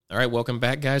All right, welcome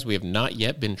back, guys. We have not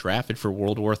yet been drafted for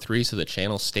World War III, so the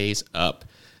channel stays up.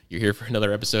 You're here for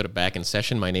another episode of Back in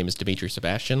Session. My name is Dimitri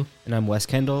Sebastian. And I'm Wes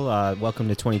Kendall. Welcome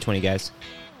to 2020, guys.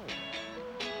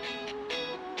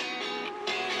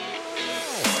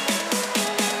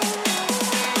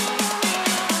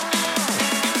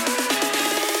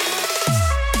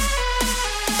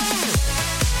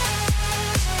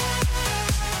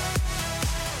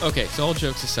 Okay, so all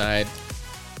jokes aside,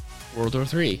 World War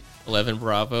III, 11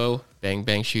 Bravo, bang,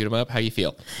 bang, shoot 'em up. How you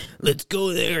feel? Let's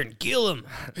go there and kill him.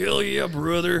 Hell yeah,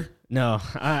 brother. No,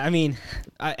 I mean,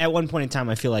 at one point in time,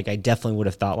 I feel like I definitely would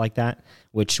have thought like that,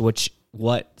 which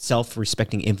what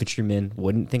self-respecting infantrymen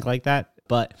wouldn't think like that.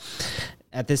 But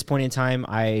at this point in time,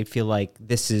 I feel like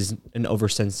this is an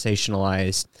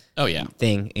over-sensationalized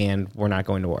thing, and we're not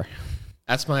going to war.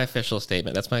 That's my official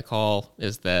statement. That's my call,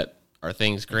 is that are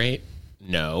things great?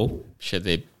 No. Should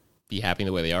they be happening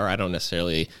the way they are? I don't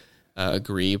necessarily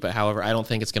agree, but however, I don't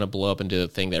think it's going to blow up into the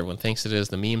thing that everyone thinks it is.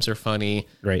 The memes are funny.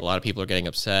 Right. A lot of people are getting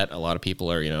upset. A lot of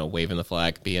people are, waving the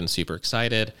flag, being super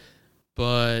excited,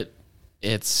 but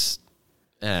it's,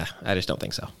 I just don't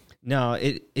think so. No,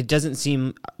 it doesn't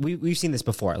seem... We've seen this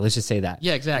before. Let's just say that.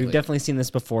 Yeah, exactly. We've definitely seen this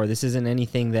before. This isn't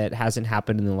anything that hasn't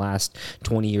happened in the last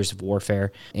 20 years of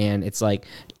warfare, and it's like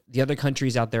the other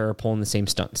countries out there are pulling the same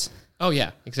stunts. Oh,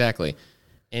 yeah, exactly.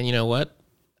 And you know what?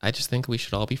 I just think we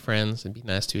should all be friends and be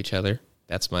nice to each other.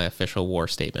 That's my official war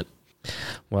statement.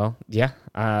 Well, yeah.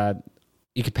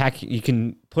 You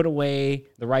can put away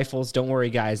the rifles. Don't worry,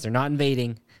 guys. They're not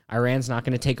invading. Iran's not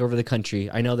going to take over the country.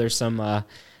 I know there's some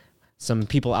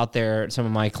people out there, some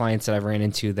of my clients that I've ran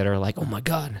into that are like, oh my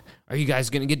God, are you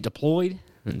guys going to get deployed?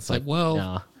 And it's like, well,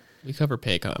 nah. We cover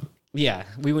PACOM. Yeah,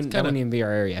 that wouldn't even be our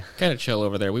area. Kind of chill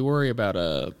over there. We worry about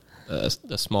a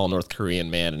small North Korean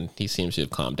man, and he seems to have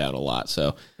calmed down a lot.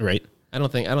 So, right. I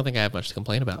don't think I have much to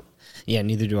complain about. Yeah,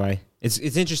 neither do I. It's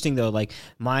interesting though. Like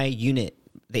my unit,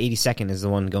 the 82nd, is the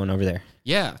one going over there.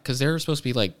 Yeah, because they're supposed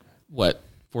to be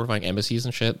fortifying embassies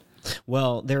and shit.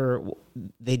 Well,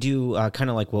 they do kind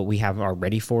of like what we have our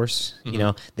Ready Force.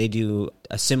 Mm-hmm. They do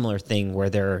a similar thing where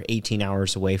they're 18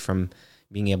 hours away from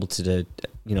being able to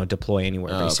deploy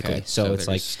anywhere, basically. Okay. So it's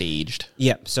like staged.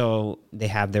 Yeah. So they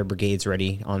have their brigades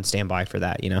ready on standby for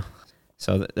that.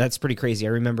 So that's pretty crazy.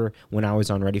 I remember when I was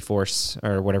on Ready Force,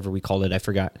 or whatever we called it, I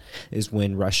forgot, is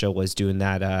when Russia was doing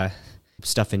that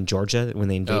stuff in Georgia, when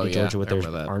they invaded Georgia with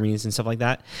their armies and stuff like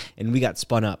that. And we got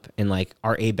spun up, and like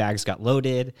our A bags got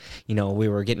loaded. We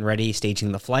were getting ready,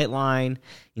 staging the flight line,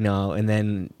 and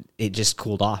then it just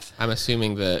cooled off. I'm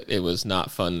assuming that it was not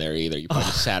fun there either. You probably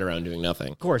just sat around doing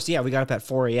nothing. Of course, yeah. We got up at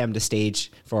 4 a.m. to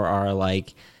stage for our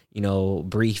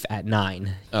brief at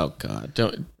 9. Oh God,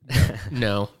 don't.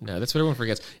 No, that's what everyone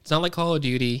forgets. It's not like Call of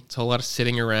Duty. It's a whole lot of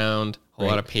sitting around, a whole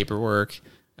lot of paperwork,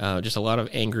 just a lot of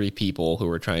angry people who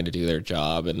are trying to do their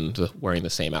job and wearing the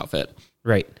same outfit.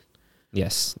 Right.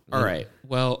 Yes. All right.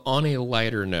 Well, on a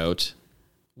lighter note,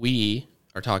 we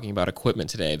are talking about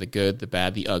equipment today, the good, the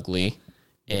bad, the ugly.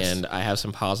 Yes. And I have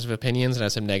some positive opinions and I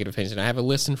have some negative opinions. And I have a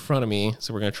list in front of me,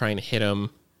 so we're going to try and hit them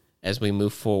as we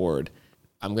move forward.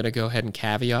 I'm going to go ahead and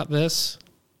caveat this.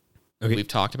 Okay. We've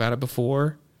talked about it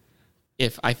before.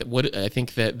 I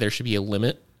think that there should be a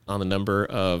limit on the number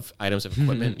of items of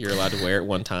equipment you're allowed to wear at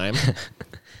one time.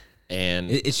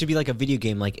 And it should be like a video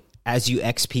game. Like as you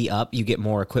XP up, you get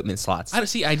more equipment slots. I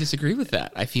disagree with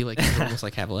that. I feel like it's almost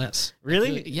like have less.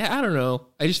 Really? Yeah, I don't know.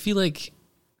 I just feel like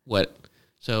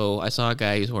So I saw a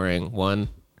guy who's wearing 1,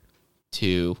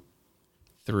 2,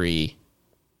 3. I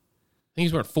think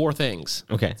he's wearing 4 things.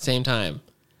 Okay. At the same time.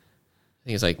 I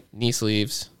think it's like knee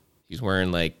sleeves. He's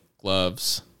wearing like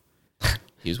gloves.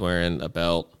 He's wearing a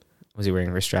belt. Was he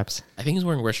wearing wrist straps? I think he was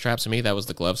wearing wrist straps. To me, that was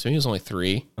the gloves. To me, it was only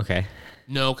 3. Okay.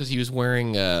 No, because he was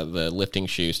wearing the lifting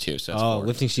shoes too. So that's 4.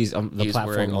 Lifting shoes. The he's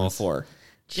platform wearing all ones. 4.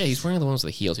 Yeah, he's wearing the ones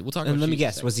with the heels. We'll talk about. And let me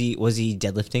guess. Was he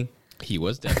deadlifting? He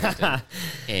was deadlifting.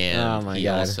 And oh my he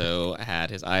God. also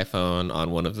had his iPhone on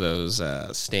one of those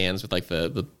stands with like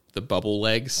the bubble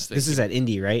legs. This is at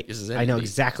Indy, right? This is at I know Indy.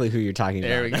 exactly who you're talking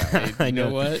there about. There we go. I know.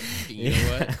 Know what? You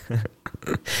know what?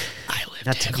 I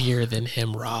lift heavier than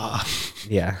him raw.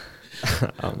 Yeah.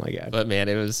 Oh my God. But man,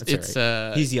 it's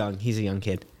he's young. He's a young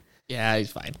kid. Yeah,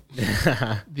 he's fine.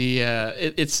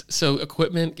 It's so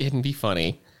equipment can be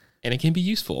funny and it can be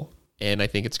useful. And I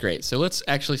think it's great. So let's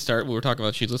actually start. We were talking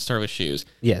about shoes. Let's start with shoes.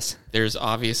 Yes. There's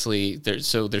obviously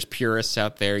there's purists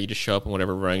out there. You just show up in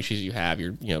whatever running shoes you have.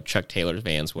 Your Chuck Taylor's,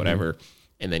 Vans, whatever,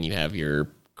 and then you have your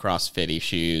CrossFit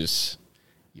shoes,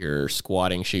 your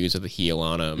squatting shoes with the heel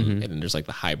on them, and then there's like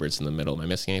the hybrids in the middle. Am I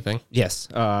missing anything? Yes.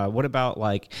 What about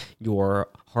like your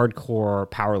hardcore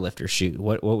powerlifter shoe?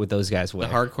 What would those guys wear?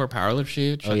 The hardcore powerlift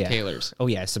shoe, Chuck yeah. Taylors. Oh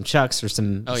yeah, some Chucks or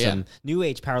some yeah. new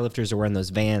age powerlifters are wearing those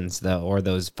Vans though, or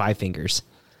those 5 fingers.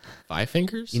 5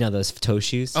 fingers? You know those toe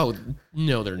shoes? Oh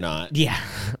no, they're not. Yeah.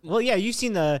 Well, yeah, you've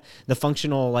seen the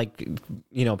functional like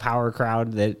power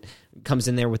crowd that comes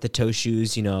in there with the toe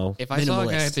shoes. If I saw a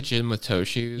guy at the gym with toe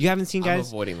shoes, you haven't seen guys.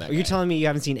 I'm avoiding that. You're telling me you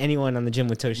haven't seen anyone on the gym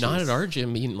with toe shoes? Not at our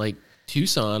gym. In like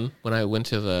Tucson, when I went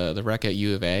to the rec at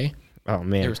U of A, oh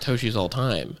man, there was toe shoes all the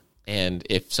time. And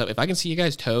if I can see you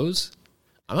guys' toes,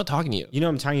 I'm not talking to you. You know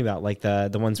what I'm talking about, like the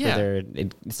ones where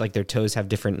it's like their toes have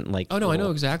different like. Oh no, I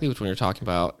know exactly which one you're talking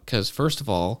about. Because first of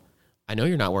all, I know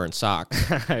you're not wearing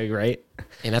socks, right?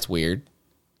 And that's weird.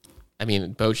 I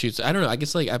mean, boat shoes. I don't know. I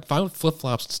guess like I'm fine with flip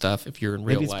flops and stuff if you're in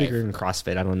real life. Maybe it's bigger in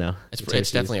CrossFit. I don't know.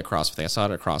 It's definitely a CrossFit thing. I saw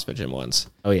it at a CrossFit gym once.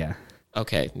 Oh yeah.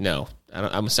 Okay, no.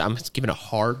 I'm giving a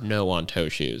hard no on toe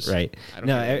shoes. Right. I don't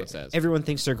care what it says. Everyone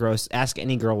thinks they're gross. Ask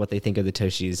any girl what they think of the toe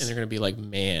shoes. And they're going to be like,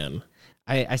 man.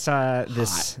 I saw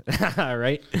this,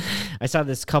 right? I saw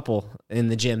this couple in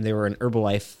the gym. They were an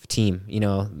Herbalife team.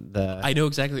 I know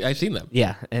exactly. I've seen them.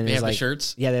 Yeah. And They have like, the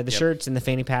shirts? Yeah, they had the shirts and the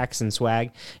fanny packs and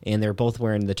swag, and they're both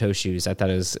wearing the toe shoes. I thought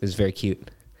it was very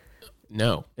cute.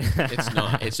 No, it's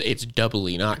not. It's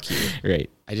doubly not cute. Right.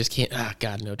 I just can't.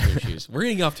 God, no toe shoes. We're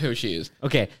getting off toe shoes.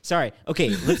 Okay, sorry. Okay,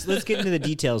 let's get into the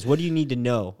details. What do you need to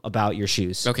know about your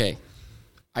shoes? Okay,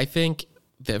 I think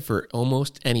that for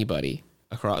almost anybody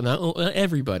across, not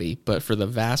everybody, but for the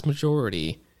vast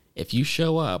majority, if you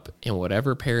show up in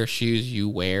whatever pair of shoes you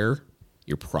wear,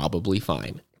 you're probably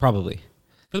fine Probably.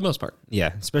 for the most part.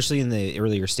 Yeah, especially in the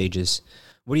earlier stages.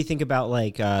 What do you think about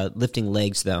like lifting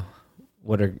legs though?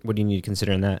 What do you need to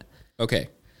consider in that? Okay,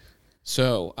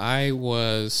 so I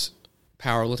was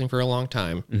powerlifting for a long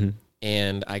time,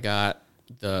 and I got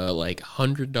the like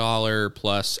 $100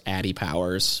 plus Addy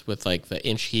Powers with like the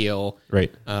inch heel.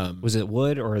 Right. Was it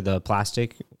wood or the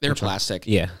plastic? They were plastic.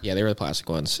 Yeah. Yeah, they were the plastic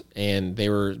ones. And they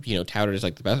were, touted as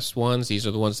like the best ones. These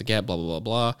are the ones to get, blah, blah, blah,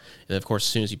 blah. And then, of course, as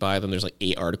soon as you buy them, there's like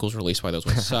 8 articles released why those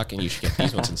ones suck, and you should get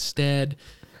these ones instead.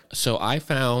 So I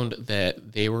found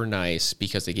that they were nice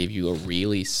because they gave you a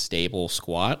really stable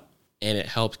squat, and it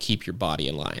helped keep your body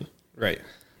in line. Right.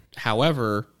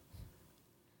 However,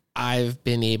 I've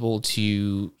been able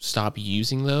to stop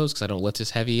using those because I don't lift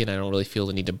as heavy, and I don't really feel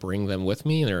the need to bring them with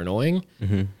me, and they're annoying.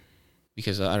 Mm-hmm.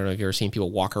 Because I don't know if you've ever seen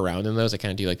people walk around in those. They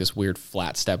kind of do like this weird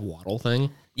flat step waddle thing.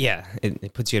 Yeah,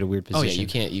 it puts you at a weird position. Oh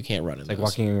yeah, you can't run in It's like those.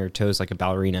 walking on your toes like a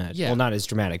ballerina. Yeah. Well, not as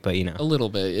dramatic, but A little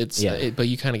bit. But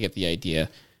you kind of get the idea.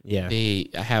 Yeah.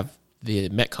 I have the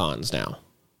Metcons now,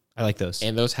 I like those.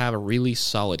 and those have a really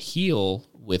solid heel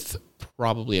with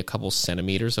probably a couple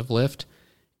centimeters of lift.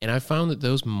 And I found that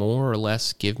those more or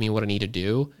less give me what I need to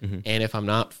do. Mm-hmm. And if I'm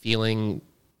not feeling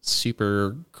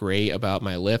super great about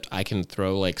my lift, I can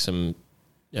throw like some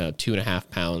 2.5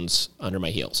 pounds under my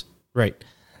heels. Right.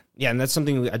 Yeah, and that's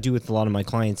something I do with a lot of my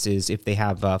clients is if they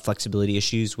have flexibility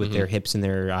issues with their hips and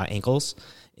their ankles,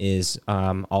 is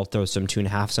I'll throw some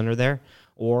 2.5s under there.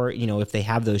 Or, if they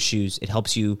have those shoes, it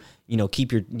helps you,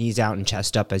 keep your knees out and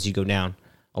chest up as you go down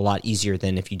a lot easier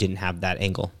than if you didn't have that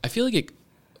angle. I feel like it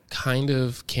kind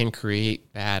of can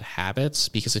create bad habits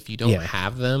because if you don't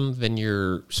have them, then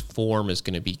your form is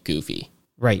going to be goofy.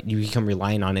 Right. You become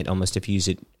reliant on it almost if you use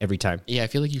it every time. Yeah, I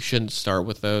feel like you shouldn't start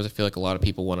with those. I feel like a lot of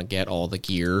people want to get all the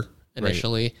gear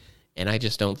initially, right. And I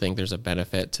just don't think there's a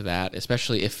benefit to that,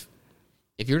 especially if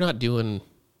you're not doing,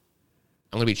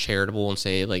 I'm going to be charitable and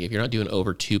say, like, if you're not doing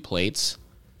over 2 plates,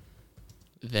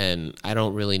 then I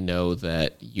don't really know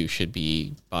that you should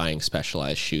be buying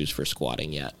specialized shoes for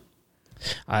squatting yet.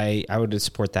 I would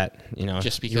support that,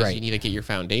 Just because you need to get your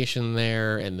foundation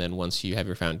there, and then once you have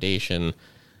your foundation,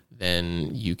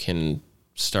 then you can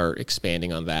start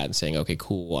expanding on that and saying, okay,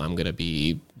 cool, I'm going to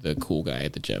be the cool guy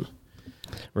at the gym.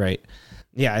 Right.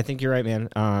 Yeah, I think you're right, man.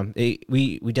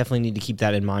 We definitely need to keep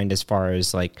that in mind as far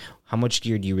as like how much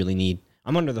gear do you really need?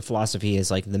 I'm under the philosophy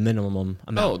is like the minimum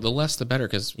amount. Oh, the less the better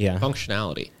because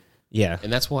functionality. Yeah.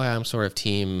 And that's why I'm sort of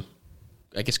team,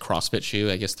 I guess, CrossFit shoe.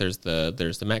 I guess there's the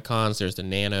Metcons, there's the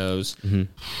Nanos. Mm-hmm.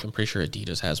 I'm pretty sure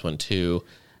Adidas has one too.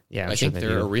 Yeah, I think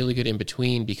they're a really good in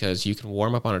between because you can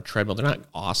warm up on a treadmill. They're not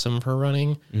awesome for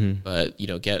running, but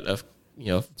get a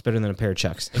it's better than a pair of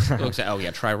Chucks. Oh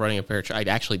yeah, try running a pair of Chucks.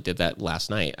 I actually did that last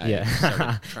night.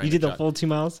 You did the full 2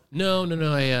 miles? No.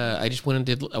 I just went and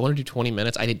did. I want to do 20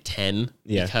 minutes. I did 10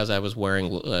 because I was wearing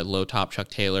low top Chuck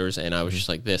Taylors, and I was just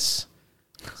like this.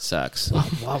 sucks. Wop,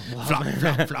 wop. Flop,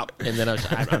 flop, flop. And then I'm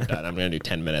done. I'm going to do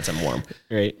 10 minutes. I'm warm.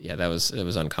 Right. Yeah, it was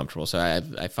uncomfortable. So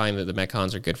I find that the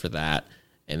Metcons are good for that.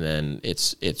 And then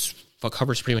it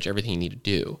covers pretty much everything you need to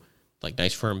do. Like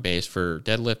nice firm base for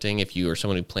deadlifting if you are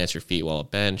someone who plants your feet while at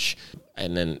bench.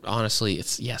 And then honestly,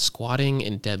 it's squatting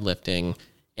and deadlifting.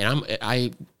 And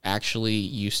I actually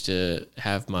used to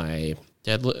have my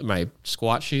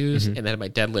squat shoes and then my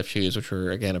deadlift shoes, which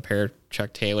were again a pair of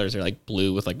Chuck Taylors. They're like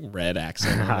blue with like red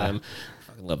accent on them. I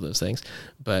fucking love those things.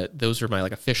 But those are my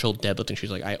like official deadlifting shoes.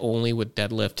 Like I only would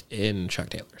deadlift in Chuck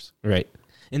Taylors. Right.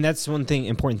 And that's one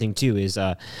important thing too is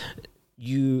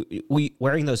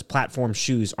wearing those platform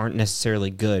shoes aren't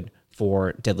necessarily good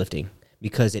for deadlifting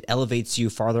because it elevates you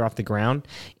farther off the ground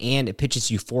and it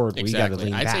pitches you forward where you got to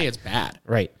lean back. I'd say it's bad.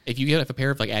 Right. If you get a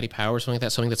pair of like Addy Power or something like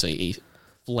that, something that's a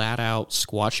flat out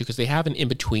squat shoe, because they have an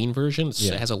in-between version.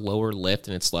 It has a lower lift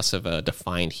and it's less of a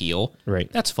defined heel.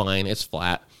 Right. That's fine. It's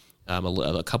flat.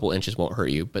 A couple inches won't hurt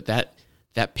you, but that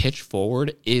pitch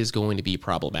forward is going to be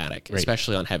problematic,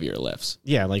 especially on heavier lifts.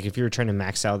 Yeah, like if you're trying to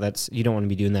max out, you don't want to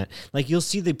be doing that. Like you'll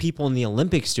see the people in the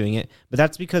Olympics doing it, but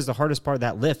that's because the hardest part of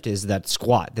that lift is that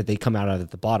squat that they come out of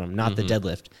at the bottom, not the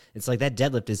deadlift. It's like that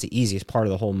deadlift is the easiest part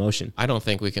of the whole motion. I don't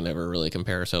think we can ever really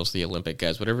compare ourselves to the Olympic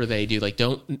guys. Whatever they do, like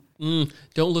don't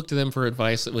look to them for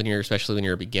advice especially when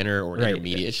you're a beginner or an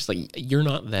intermediate. It's just like you're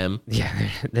not them. Yeah,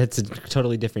 that's a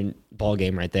totally different ball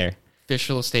game right there.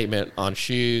 Official statement on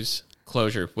shoes.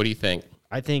 Closure. What do you think?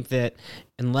 I think that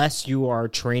unless you are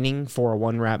training for a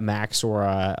 1-rep max or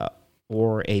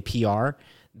a PR,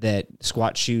 that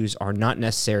squat shoes are not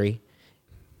necessary.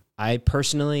 I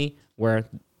personally wear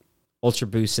Ultra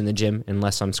Boosts in the gym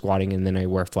unless I'm squatting, and then I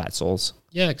wear flat soles.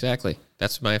 Yeah, exactly.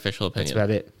 That's my official opinion. That's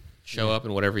about it. Show up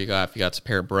in whatever you got. If you got a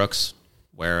pair of Brooks,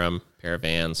 wear them. Pair of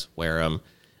Vans, wear them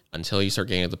until you start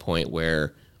getting to the point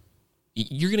where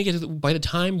you're going to get to by the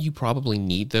time you probably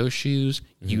need those shoes,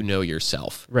 you know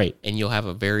yourself. Right. And you'll have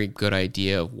a very good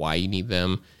idea of why you need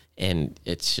them. And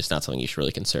it's just not something you should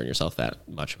really concern yourself that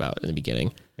much about in the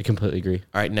beginning. I completely agree.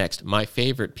 All right, next. My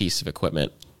favorite piece of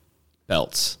equipment,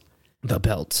 belts. The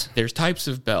belts. There's types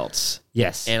of belts.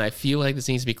 Yes. And I feel like this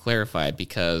needs to be clarified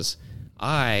because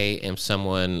I am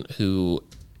someone who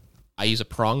I use a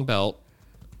prong belt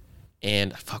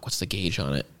and what's the gauge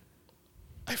on it?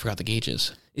 I forgot the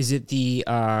gauges. Is it the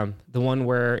one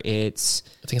where it's...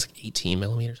 I think it's like 18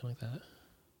 millimeters, something like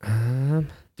that.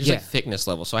 There's like thickness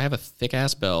level. So I have a thick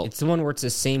ass belt. It's the one where it's the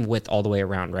same width all the way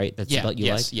around, right? That's the belt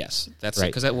you like? Yes. That's right.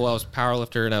 Because I was a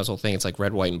powerlifter and that was the whole thing. It's like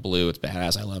red, white, and blue. It's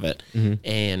badass. I love it.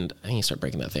 And I need to start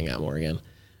breaking that thing out more again.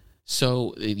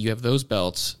 So you have those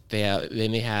belts. Then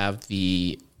they have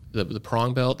the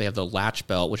prong belt. They have the latch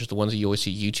belt, which is the ones that you always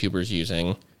see YouTubers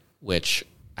using, which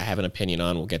I have an opinion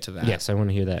on. We'll get to that. Yes, I want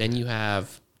to hear that. Then you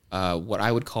have what I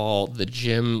would call the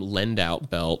gym lend-out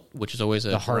belt, which is always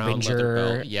a brown leather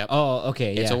belt. Yep. Oh,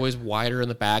 okay, It's always wider in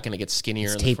the back and it gets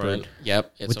skinnier in the front.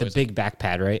 Yep. With the big back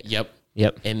pad, right?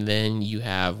 Yep. And then you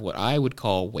have what I would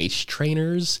call waist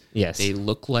trainers. Yes. They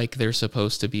look like they're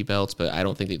supposed to be belts, but I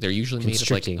don't think they're usually made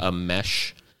of like a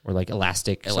mesh. Or like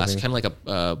elastic. Kind of like a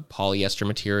polyester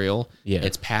material. Yeah.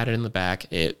 It's padded in the back.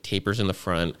 It tapers in the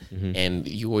front. And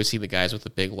you always see the guys with the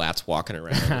big lats walking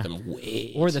around with them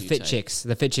way or the too fit tight. chicks.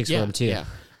 The fit chicks wear them too. Yeah.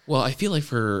 Well, I feel like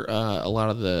for a lot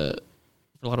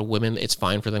of women, it's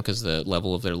fine for them because the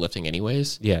level of their lifting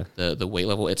anyways. Yeah. The weight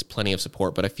level, it's plenty of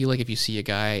support. But I feel like if you see a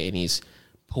guy and he's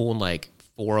pulling like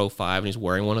 405 and he's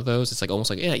wearing one of those, it's like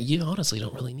almost like, yeah, you honestly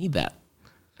don't really need that.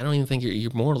 I don't even think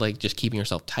you're more like just keeping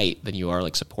yourself tight than you are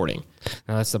like supporting.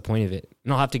 No, that's the point of it.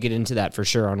 And I'll have to get into that for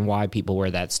sure on why people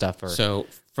wear that stuff. So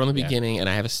from the beginning, and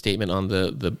I have a statement on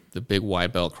the big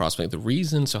wide belt crossbody. The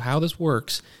reason, so how this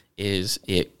works is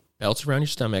it belts around your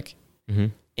stomach.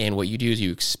 And what you do is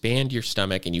you expand your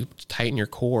stomach and you tighten your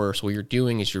core. So what you're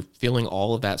doing is you're filling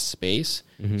all of that space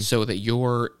so that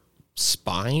your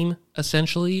spine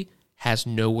essentially has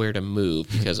nowhere to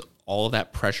move because all of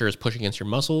that pressure is pushing against your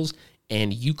muscles.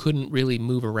 And you couldn't really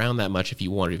move around that much if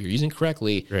you wanted. If you're using it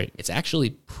correctly, it's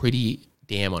actually pretty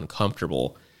damn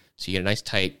uncomfortable. So you get a nice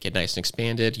tight, get nice and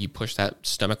expanded. You push that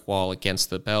stomach wall against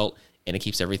the belt, and it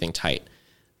keeps everything tight.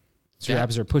 So your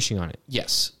abs are pushing on it.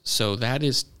 Yes. So that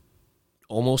is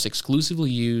almost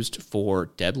exclusively used for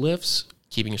deadlifts,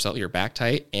 keeping your back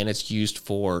tight, and it's used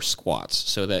for squats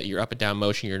so that your up and down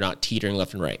motion, you're not teetering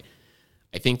left and right.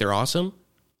 I think they're awesome.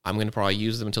 I'm going to probably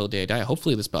use them until the day I die.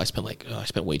 Hopefully this belt, I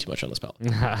spent way too much on this belt. It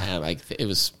had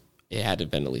to have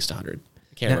been at least 100.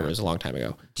 I can't remember. It was a long time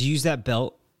ago. Do you use that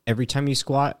belt every time you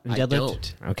squat and deadlift? I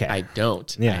don't. Okay. I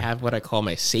don't. Yeah. I have what I call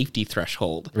my safety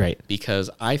threshold. Right.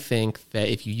 Because I think that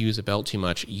if you use a belt too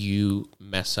much, you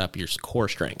mess up your core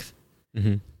strength.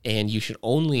 And you should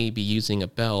only be using a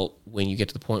belt when you get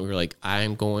to the point where you're like,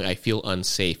 I feel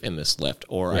unsafe in this lift,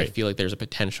 or I feel like there's a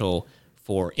potential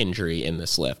for injury in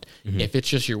this lift. If it's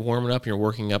just you're warming up and you're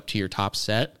working up to your top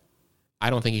set, I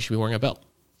don't think you should be wearing a belt.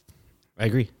 I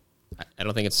agree. I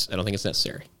don't think it's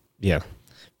necessary. Yeah.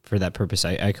 For that purpose,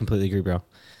 I completely agree, bro.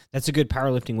 That's a good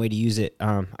powerlifting way to use it.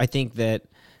 I think that,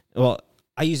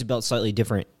 I use a belt slightly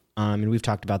different. And we've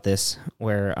talked about this,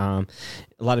 where a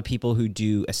lot of people who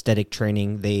do aesthetic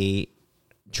training, they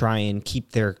try and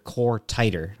keep their core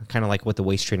tighter, kind of like what the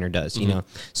waist trainer does, you know?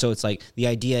 So it's like the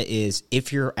idea is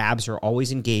if your abs are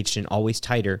always engaged and always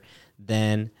tighter,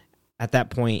 then at that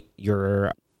point,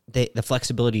 the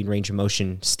flexibility and range of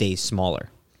motion stays smaller.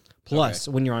 Plus,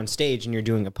 when you're on stage and you're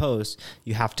doing a pose,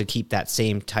 you have to keep that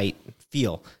same tight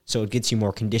feel. So it gets you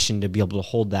more conditioned to be able to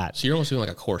hold that. So you're almost doing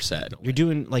like a core set. You're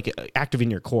doing like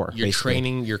activating your core. You're basically.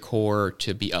 training your core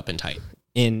to be up and tight.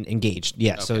 And engaged.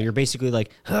 Yeah. So you're basically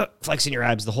like flexing your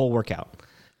abs the whole workout.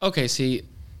 Okay. See,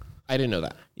 I didn't know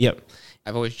that. Yep.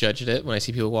 I've always judged it when I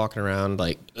see people walking around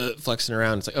like flexing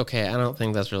around. It's like, okay, I don't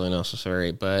think that's really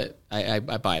necessary, but I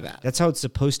buy that. That's how it's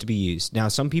supposed to be used. Now,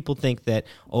 some people think that,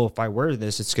 if I wear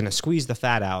this, it's going to squeeze the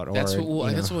fat out. Or That's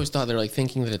what I always thought. They're like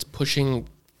thinking that it's pushing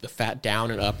the fat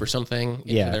down and up or something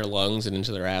into their lungs and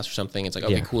into their ass or something. It's like,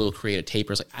 okay, cool, it'll create a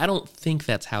taper. It's like, I don't think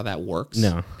that's how that works.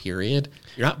 No. Period.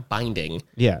 You're not binding.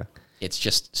 Yeah. It's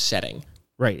just setting.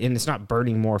 Right. And it's not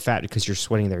burning more fat because you're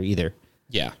sweating there either.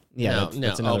 Yeah. Yeah.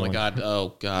 That's oh my one. God.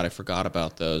 Oh God. I forgot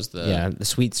about those. The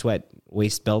sweet sweat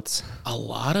waist belts. A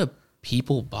lot of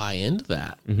people buy into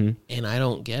that and I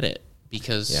don't get it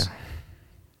because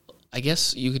I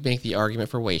guess you could make the argument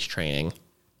for waist training,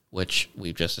 which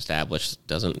we've just established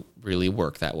doesn't really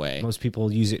work that way. Most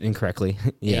people use it incorrectly.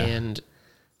 And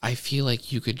I feel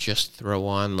like you could just throw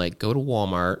on, like, go to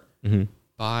Walmart,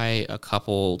 buy a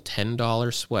couple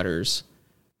 $10 sweaters,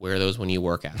 wear those when you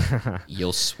work out.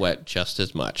 You'll sweat just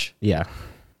as much. Yeah.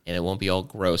 And it won't be all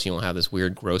gross. You won't have this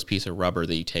weird, gross piece of rubber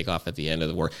that you take off at the end of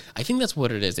the work. I think that's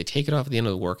what it is. They take it off at the end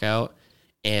of the workout,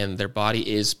 and their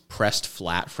body is pressed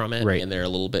flat from it, and they're a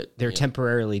little bit... They're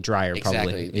temporarily drier,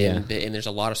 probably. Exactly. And there's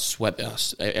a lot of sweat.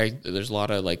 There's a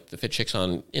lot of, like, the fit chicks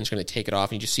on Instagram, they take it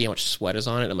off, and you just see how much sweat is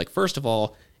on it. I'm like, first of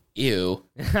all, ew.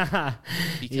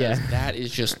 Because that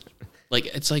is just... Like,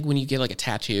 it's like when you get, like, a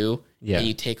tattoo, and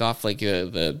you take off, like,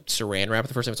 the saran wrap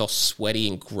the first time, it's all sweaty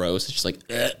and gross. It's just like,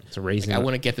 ugh. It's a raisin. Like, I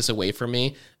want to get this away from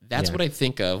me. That's what I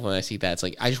think of when I see that. It's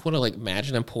like, I just want to, like,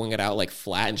 imagine I'm pulling it out, like,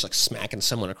 flat and just, like, smacking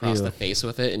someone across the face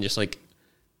with it and just, like,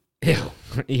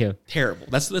 ew. Terrible.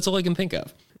 That's all I can think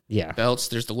of. Yeah. Belts.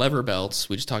 There's the lever belts.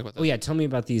 We just talked about that. Oh, yeah. Tell me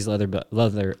about these leather.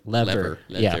 Leather.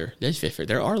 Yeah.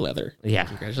 There are leather. Yeah.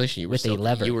 Congratulations. You were With a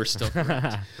lever. You were still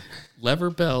correct.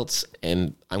 Lever belts,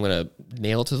 and I'm going to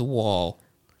nail to the wall,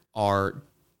 are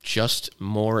just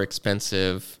more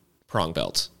expensive prong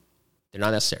belts. They're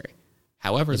not necessary.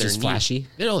 However, they're flashy.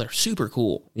 They're super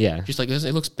cool. Yeah. Just like this,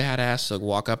 it looks badass. So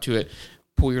walk up to it,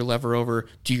 pull your lever over,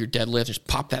 do your deadlift, just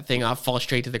pop that thing off, fall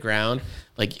straight to the ground.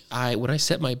 Like when I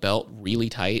set my belt really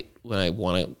tight, when I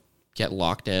want to get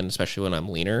locked in, especially when I'm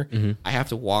leaner, I have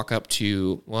to walk up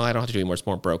to, I don't have to do it anymore. It's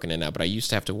more broken in now, but I used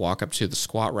to have to walk up to the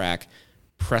squat rack,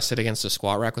 press it against the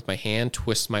squat rack with my hand,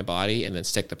 twist my body, and then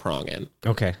stick the prong in.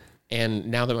 Okay. And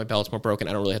now that my belt's more broken,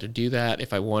 I don't really have to do that.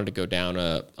 If I wanted to go down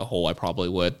a hole, I probably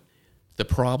would. The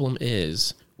problem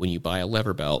is when you buy a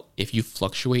lever belt, if you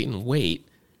fluctuate in weight,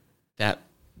 that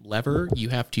lever, you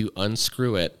have to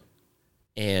unscrew it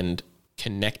and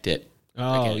connect it.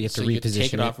 Oh, again. you have to so reposition you have to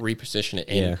take it off, reposition it.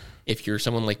 And if you're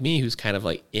someone like me who's kind of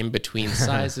like in between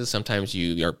sizes, sometimes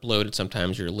you are bloated,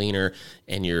 sometimes you're leaner,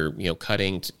 and you're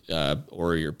cutting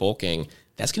or you're bulking,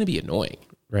 that's going to be annoying.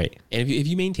 Right. And if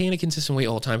you maintain a consistent weight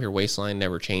all the time, your waistline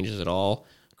never changes at all,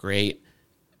 great.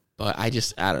 But I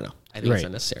don't know. I think it's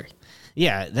unnecessary.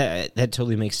 Yeah, that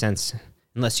totally makes sense.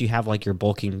 Unless you have like your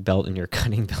bulking belt and your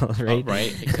cutting belt, right?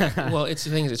 Right. Exactly. Well, it's the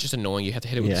thing is, it's just annoying. You have to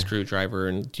hit it with a screwdriver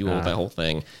and do all that whole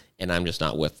thing. And I'm just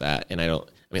not with that. And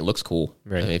it looks cool.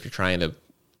 Right. I mean, if you're trying to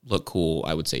look cool,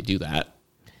 I would say do that.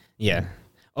 Yeah.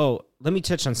 Oh, let me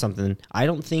touch on something. I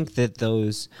don't think that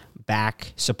those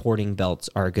back supporting belts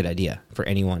are a good idea for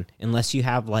anyone, unless you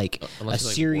have like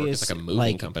serious, like a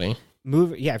moving company.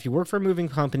 If you work for a moving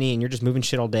company and you're just moving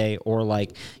shit all day, or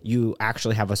like you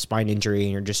actually have a spine injury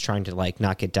and you're just trying to like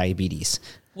not get diabetes.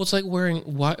 Well, it's like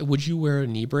would you wear a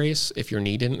knee brace if your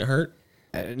knee didn't hurt?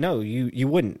 No, you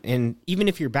wouldn't. And even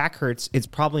if your back hurts, it's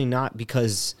probably not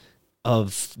because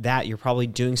of that. You're probably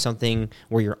doing something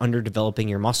where you're underdeveloping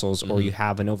your muscles or you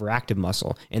have an overactive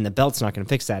muscle, and the belt's not going to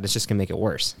fix that. It's just going to make it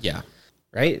worse. Yeah.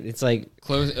 right? It's like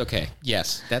Close. Okay.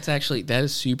 Yes, that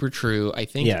is super true. I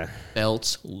think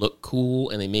belts look cool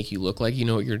and they make you look like you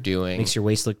know what you're doing. makes your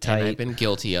waist look tight. And I've been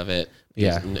guilty of it.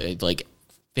 Yeah. Like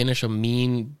finish a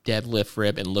mean deadlift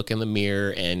rip and look in the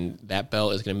mirror, and that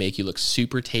belt is going to make you look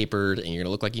super tapered, and you're going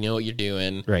to look like you know what you're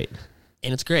doing. Right.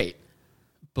 And it's great,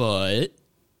 but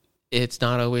it's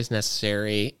not always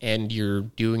necessary, and you're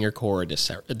doing your core a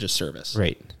disservice.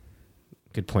 Right.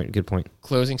 Good point. Good point.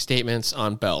 Closing statements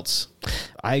on belts.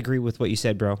 I agree with what you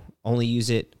said, bro. Only use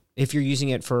it if you're using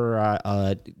it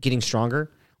for getting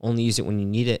stronger. Only use it when you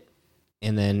need it.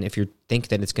 And then if you think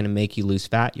that it's going to make you lose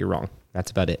fat, you're wrong.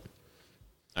 That's about it.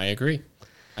 I agree.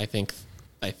 I think.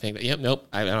 Yep. Nope.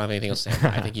 I don't have anything else to say.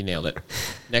 I think you nailed it.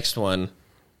 Next one,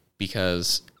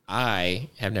 because I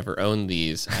have never owned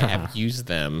these. I have used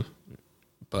them,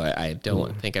 but I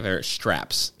don't think I've ever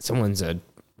straps. Someone's a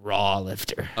raw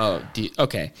lifter. Oh,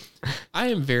 okay. I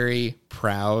am very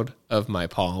proud of my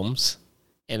palms,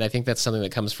 and I think that's something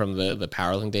that comes from the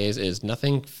powerlifting days. Is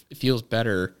nothing feels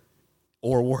better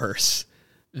or worse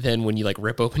than when you like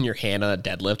rip open your hand on a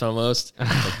deadlift almost.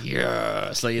 Like,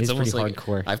 yes, like it's almost like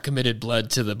hardcore. I've committed blood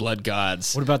to the blood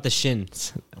gods. What about the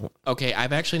shins? Okay,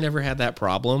 I've actually never had that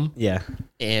problem. Yeah,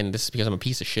 and this is because I'm a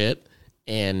piece of shit,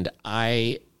 and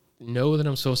I know that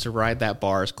I'm supposed to ride that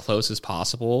bar as close as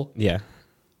possible. Yeah.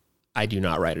 I do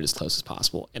not ride it as close as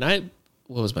possible. And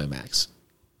what was my max?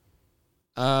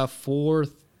 I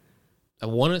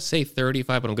want to say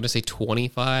 35, but I'm going to say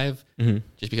 25,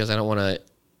 just because I don't want to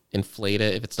inflate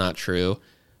it if it's not true.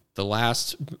 The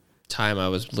last time I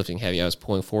was lifting heavy, I was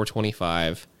pulling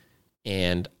 425,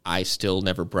 and I still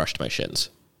never brushed my shins.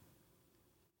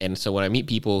 And so when I meet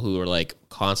people who are like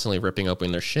constantly ripping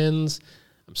open their shins,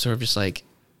 I'm sort of just like,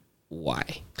 why?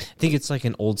 I think it's like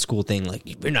an old school thing. Like,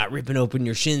 if you're not ripping open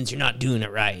your shins, you're not doing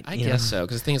it right. I guess so.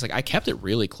 Because the thing is, like, I kept it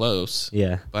really close.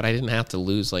 Yeah. But I didn't have to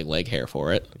lose like leg hair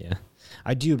for it. Yeah.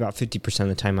 I do about 50% of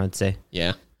the time, I'd say.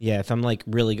 Yeah. Yeah. If I'm like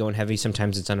really going heavy,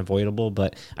 sometimes it's unavoidable,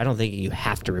 but I don't think you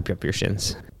have to rip up your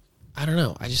shins. I don't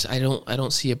know. I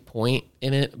don't see a point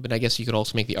in it, but I guess you could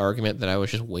also make the argument that I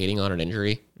was just waiting on an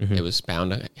injury. It was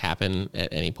bound to happen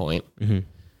at any point.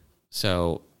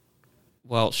 So,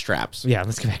 well, straps. Yeah,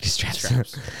 let's get back to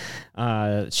straps.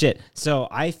 Shit. So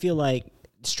I feel like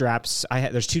straps.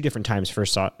 There's two different kinds.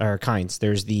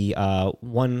 There's the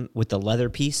one with the leather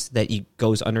piece that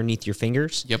goes underneath your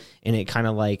fingers. Yep. And it kind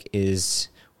of like is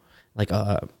like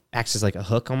acts as like a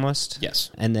hook almost.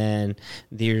 Yes. And then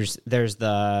there's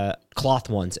the cloth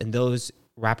ones, and those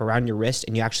wrap around your wrist,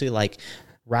 and you actually like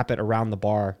wrap it around the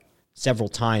bar several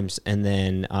times, and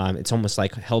then it's almost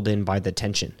like held in by the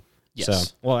tension. Yes.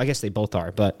 So, well, I guess they both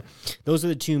are, but those are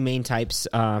the two main types.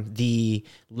 The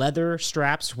leather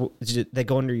straps that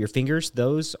go under your fingers,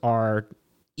 those are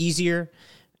easier,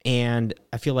 and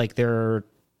I feel like they're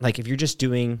like if you're just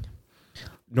doing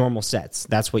normal sets,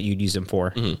 that's what you'd use them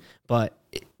for. But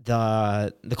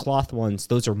the cloth ones,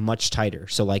 those are much tighter.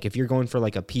 So like if you're going for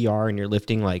like a PR and you're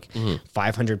lifting like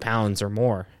 500 pounds or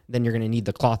more, then you're going to need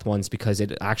the cloth ones because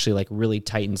it actually like really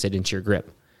tightens it into your grip.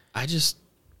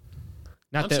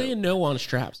 I'm saying no on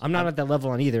straps. I'm not at that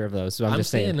level on either of those, so I'm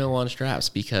just saying no on straps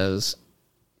because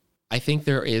I think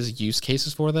there is use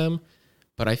cases for them,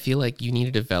 but I feel like you need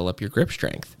to develop your grip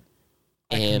strength.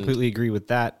 I completely agree with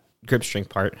that grip strength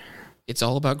part. It's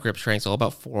all about grip strength. It's all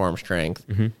about forearm strength.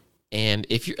 And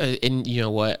if you're, and you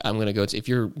know what, I'm going to go to, if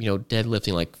you're,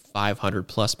 deadlifting like 500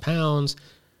 plus pounds,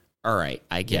 all right,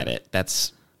 I get it.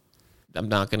 I'm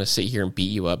not going to sit here and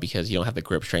beat you up because you don't have the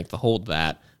grip strength to hold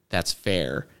that. That's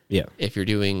fair. Yeah. If you're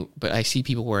doing, but I see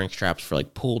people wearing straps for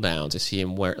like pull downs. I see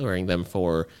them wearing them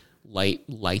for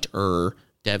lighter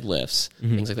deadlifts,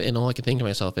 things like that. And all I can think to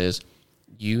myself is,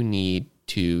 you need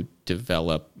to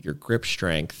develop your grip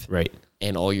strength. Right.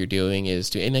 And all you're doing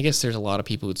is and I guess there's a lot of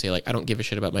people who'd say like, I don't give a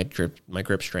shit about my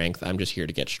grip strength. I'm just here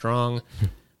to get strong.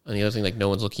 And the other thing, like no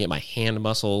one's looking at my hand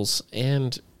muscles,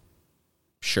 and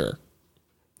sure,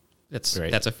 that's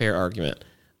a fair argument.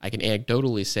 I can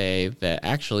anecdotally say that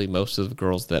actually most of the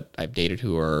girls that I've dated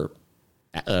who are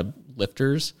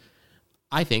lifters,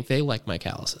 I think they like my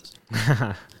calluses.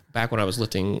 Back when I was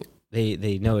lifting,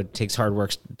 they know it takes hard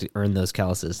work to earn those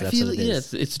calluses. That's what it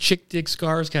is. It's a chick dig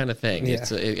scars kind of thing. Yeah.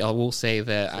 I will say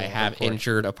that I have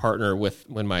injured a partner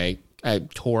when I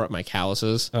tore up my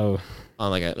calluses on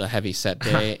like a heavy set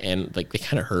day, and like they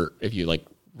kind of hurt if you like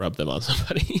rub them on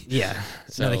somebody. Yeah.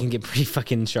 So they can get pretty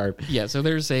fucking sharp. Yeah, so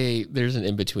there's an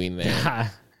in-between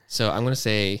there. So I'm going to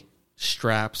say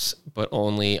straps, but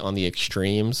only on the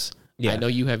extremes I know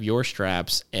you have your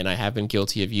straps, and I have been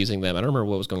guilty of using them. I don't remember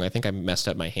what was going on. I think I messed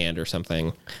up my hand or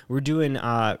something. We're doing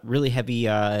really heavy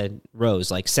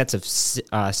rows, like sets of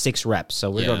 6 reps.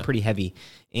 So we're going pretty heavy.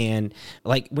 And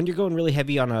like when you're going really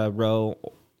heavy on a row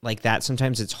like that,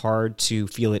 sometimes it's hard to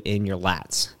feel it in your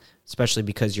lats, especially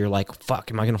because you're like,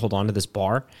 fuck, am I going to hold on to this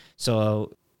bar?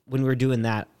 So when we were doing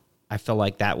that, I felt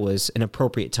like that was an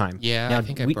appropriate time. Yeah, now, I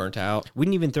think I burnt out. We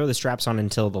didn't even throw the straps on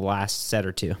until the last set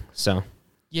or two. So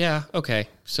yeah, okay.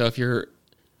 So if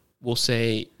we'll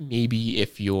say maybe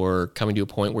if you're coming to a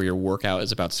point where your workout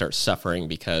is about to start suffering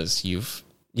because you've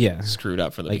screwed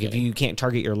up from the beginning. If you can't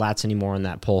target your lats anymore on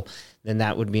that pull, then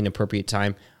that would be an appropriate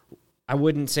time. I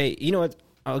wouldn't say, you know what,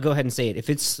 I'll go ahead and say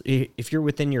it. If you're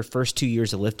within your first 2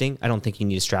 years of lifting, I don't think you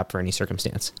need a strap for any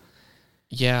circumstance.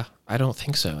 Yeah, I don't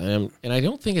think so. And I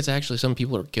don't think it's actually some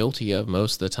people are guilty of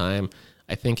most of the time.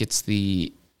 I think it's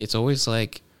always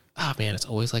like, it's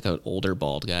always like an older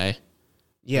bald guy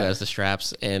who has the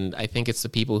straps. And I think it's the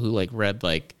people who like read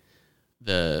like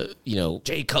the,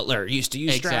 Jay Cutler used to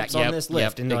use straps on this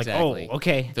lift. And they're exactly. like, oh,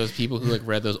 okay. Those people who like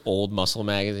read those old muscle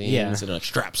magazines and like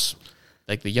straps.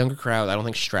 Like the younger crowd, I don't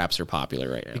think straps are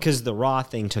popular right now. Because the raw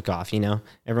thing took off,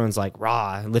 Everyone's like,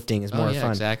 raw lifting is more fun.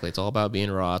 Exactly. It's all about being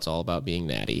raw. It's all about being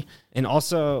natty. And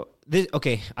also,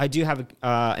 I do have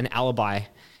an alibi.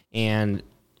 And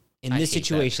in this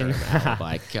situation,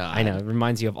 alibi, God. I know, it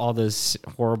reminds you of all those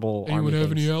horrible Anyone Army have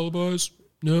things. any alibis?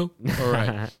 No? All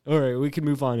right. All right, we can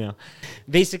move on now.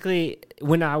 Basically,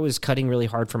 when I was cutting really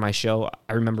hard for my show,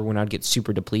 I remember when I'd get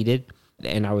super depleted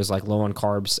and I was like low on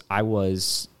carbs, I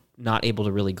was not able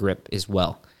to really grip as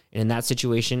well. And in that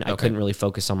situation, I couldn't really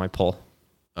focus on my pull.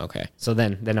 Okay. So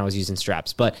then I was using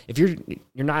straps. But if you're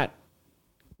not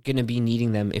going to be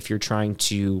needing them if you're trying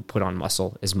to put on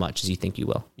muscle as much as you think you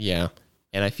will. Yeah.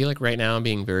 And I feel like right now I'm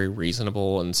being very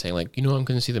reasonable and saying like, I'm going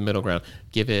to see the middle ground.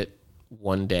 Give it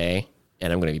one day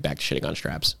and I'm going to be back to shitting on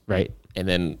straps. Right. And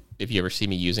then if you ever see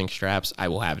me using straps, I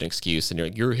will have an excuse and you're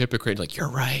like, you're a hypocrite. Like,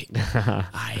 you're right.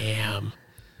 I am.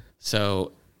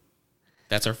 So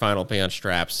that's our final pay on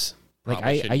straps. Like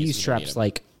I use straps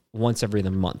like once every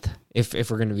other month. If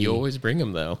we're going to be. You always bring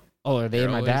them though. Oh, are they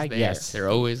in my bag? There. Yes. They're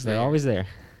always there. They're always there.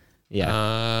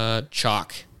 Yeah.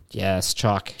 Chalk. Yes,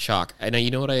 chalk. Chalk. I know. You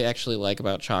know what I actually like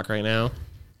about chalk right now?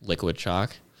 Liquid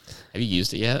chalk. Have you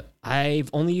used it yet? I've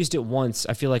only used it once.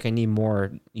 I feel like I need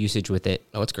more usage with it.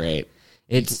 Oh, it's great.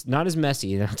 It's not as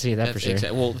messy. I'll tell you that for sure.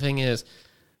 Well, the thing is,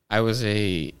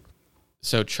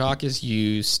 so chalk is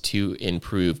used to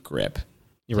improve grip.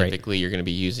 Typically, you're going to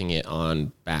be using it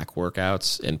on back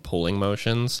workouts and pulling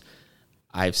motions.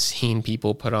 I've seen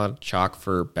people put on chalk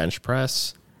for bench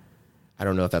press. I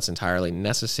don't know if that's entirely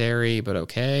necessary, but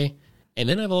okay. And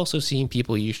then I've also seen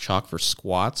people use chalk for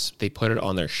squats. They put it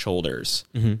on their shoulders.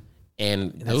 Mm-hmm.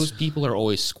 And those people are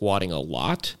always squatting a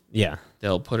lot. Yeah.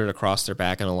 They'll put it across their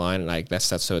back in a line, and I guess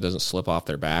that's so it doesn't slip off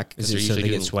their back. Is it so they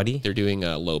get sweaty? They're doing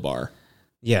a low bar.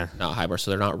 Yeah. Not high bar. So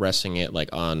they're not resting it like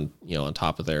on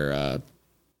top of their...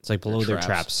 it's like below their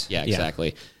traps. Yeah,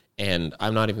 exactly. And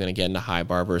I'm not even going to get into high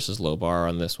bar versus low bar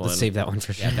on this one. Let's save that one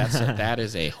for sure. Yeah, that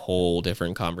is a whole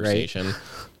different conversation. Right.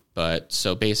 But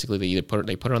so basically, they put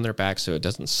it on their back so it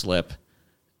doesn't slip,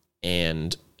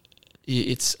 and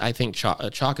I think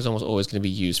chalk is almost always going to be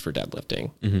used for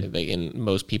deadlifting in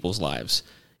most people's lives.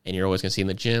 And you're always going to see in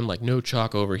the gym like no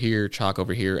chalk over here,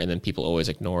 and then people always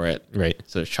ignore it. Right.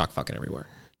 So there's chalk fucking everywhere.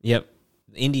 Yep.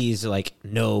 Indies like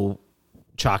no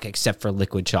chalk except for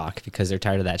liquid chalk because they're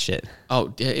tired of that shit. Oh,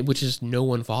 which is no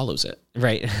one follows it.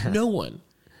 Right. No one.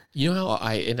 You know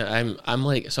how I'm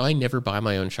like, so I never buy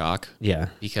my own chalk. Yeah.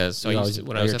 Because when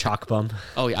I was a chalk bum.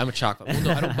 Oh yeah, I'm a chalk bum. Well,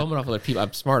 no, I don't bum it off other people.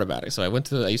 I'm smart about it. So I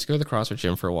used to go to the CrossFit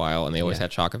gym for a while and they always had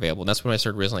chalk available. And that's when I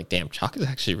started realizing like, damn, chalk is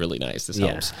actually really nice. This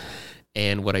helps.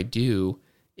 And what I do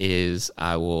is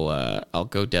I'll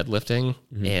go deadlifting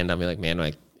and I'll be like, man,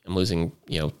 I'm losing,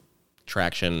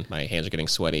 traction. My hands are getting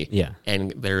sweaty. Yeah.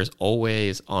 And there's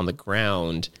always on the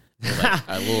ground like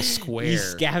a little square you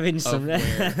scavenge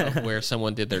of where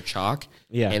someone did their chalk.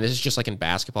 Yeah. And this is just like in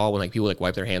basketball when like people like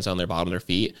wipe their hands on their bottom of their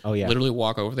feet. Oh yeah. Literally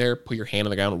walk over there, put your hand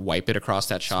on the ground, wipe it across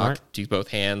that chalk. Smart. Do both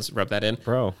hands, rub that in.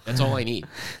 Bro. That's all I need.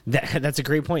 That's a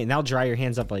great point. And that'll dry your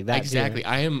hands up like that. Exactly. Too.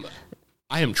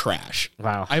 I am trash.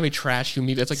 Wow. I'm a trash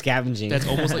human. That's like scavenging. That's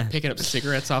almost like picking up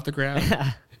cigarettes off the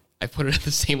ground. I put it at the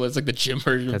same way as like the gym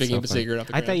version of picking up a cigarette off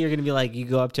the ground. I thought you were going to be like, you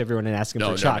go up to everyone and ask them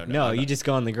for chalk. No, you just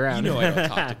go on the ground. You know I don't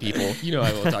talk to people. You know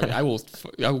I won't talk. I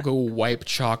will go wipe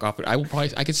chalk off.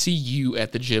 I could see you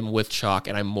at the gym with chalk,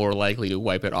 and I'm more likely to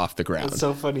wipe it off the ground. That's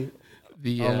so funny.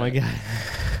 Oh my God.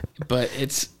 But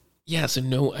it's Yeah, so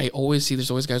no, I always see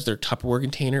there's always guys with their Tupperware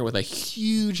container with a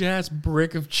huge ass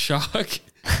brick of chalk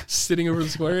sitting over the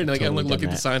square, and like I'm like looking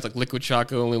at the signs like liquid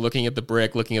chalk only, looking at the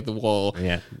brick, looking at the wall.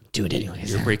 Yeah, do it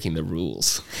anyways. You're breaking the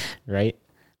rules, right?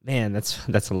 Man,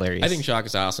 that's hilarious. I think chalk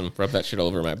is awesome. Rub that shit all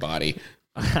over my body.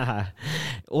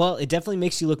 Well, it definitely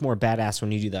makes you look more badass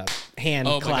when you do the hand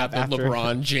clap. Oh my god, the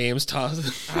LeBron James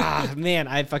toss. Man,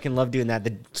 I fucking love doing that.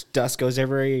 The dust goes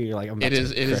everywhere. You're like, it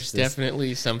is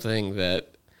definitely something that.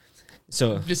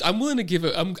 So I'm willing to give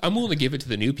it. I'm willing to give it to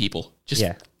the new people. Just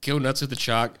go nuts with the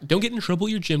chalk. Don't get in trouble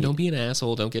at your gym. Don't be an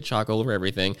asshole. Don't get chalk all over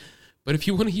everything. But if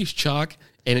you want to use chalk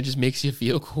and it just makes you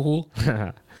feel cool,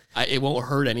 it won't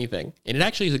hurt anything. And it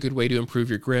actually is a good way to improve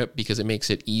your grip because it makes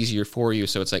it easier for you.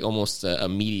 So it's like almost a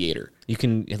mediator. You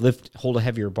can hold a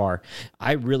heavier bar.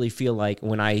 I really feel like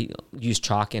when I use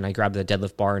chalk and I grab the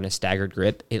deadlift bar in a staggered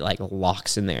grip, it like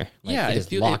locks in there. Like, yeah,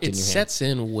 it sets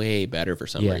in way better for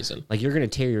some reason. Like you're going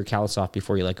to tear your callus off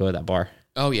before you let go of that bar.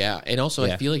 Oh, yeah. And also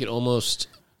I feel like it almost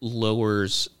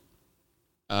lowers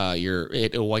I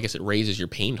guess it raises your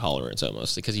pain tolerance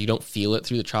almost because you don't feel it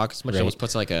through the chalk as much. It almost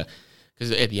puts like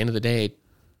because at the end of the day,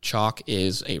 chalk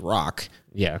is a rock.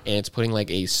 Yeah. And it's putting like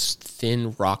a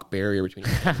thin rock barrier between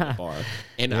you and the bar.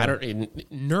 And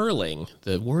knurling,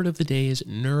 the word of the day is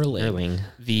knurling.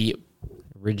 The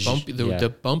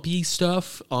bumpy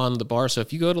stuff on the bar. So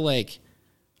if you go to like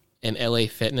an LA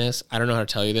Fitness, I don't know how to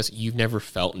tell you this. You've never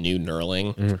felt new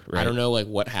knurling. Right. I don't know like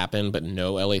what happened, but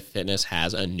no LA Fitness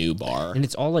has a new bar. And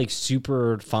it's all like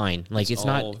super fine. Like it's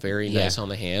all not very nice on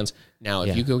the hands. Now,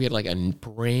 if you go get like a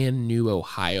brand new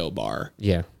Ohio bar,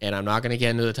 and I'm not going to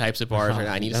get into the types of bars right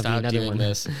now. I need to stop doing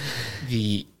this.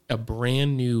 A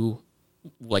brand new,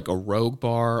 like a Rogue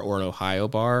bar or an Ohio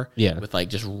bar, with like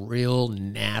just real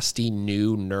nasty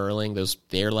new knurling.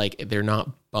 They're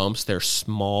not bumps. They're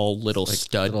small little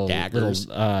stud daggers,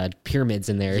 little pyramids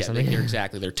in there. Or something.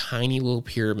 They're tiny little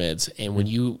pyramids. And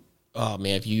when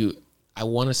I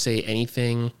want to say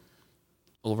anything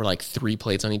over like 3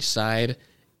 plates on each side,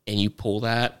 and you pull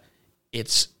that,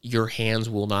 your hands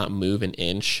will not move an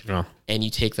inch, and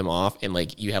you take them off, and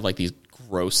like you have like these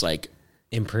gross like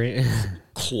imprint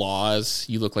claws.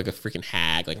 You look like a freaking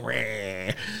hag, like,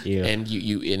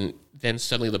 and then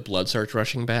suddenly the blood starts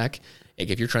rushing back. Like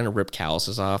if you're trying to rip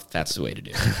calluses off, that's the way to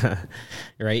do it.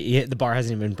 Right? Yeah, the bar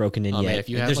hasn't even been broken in yet. Man, if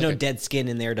you have there's no dead skin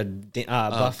in there to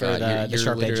buffer the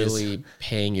sharp edges. You're literally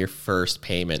paying your first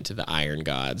payment to the iron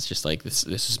gods. Just like this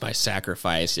is my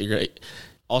sacrifice.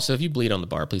 Also, if you bleed on the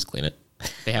bar, please clean it.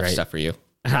 They have stuff for you.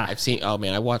 I've seen. Oh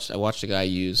man, I watched a guy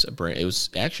use a brand. It was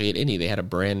actually at Indy. They had a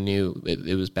brand new.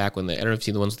 It was back when I don't know if you've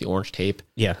seen the ones with the orange tape.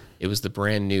 Yeah, it was the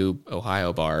brand new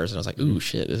Ohio bars, and I was like, ooh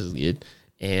shit, this is good.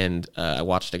 And I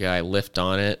watched a guy lift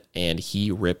on it, and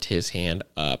he ripped his hand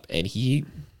up, and he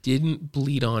didn't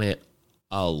bleed on it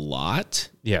a lot.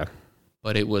 Yeah,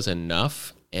 but it was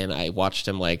enough. And I watched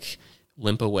him like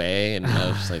limp away, and I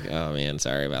was just like, oh man,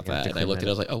 sorry about that. And I looked at it,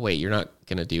 I was like, oh wait, you're not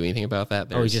gonna do anything about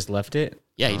that? He just left it.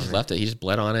 Yeah, he just left it. He just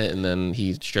bled on it, and then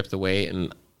he stripped the weight,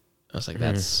 and I was like,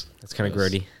 that's kind of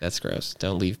grody. That's gross.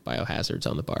 Don't leave biohazards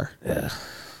on the bar. Yeah.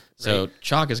 So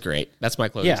chalk is great. That's my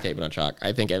closing statement on chalk.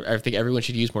 I think everyone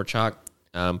should use more chalk.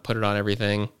 Put it on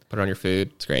everything. Put it on your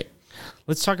food. It's great.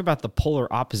 Let's talk about the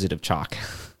polar opposite of chalk.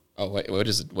 Oh, what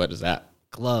is that?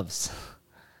 Gloves.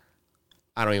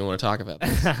 I don't even want to talk about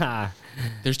this.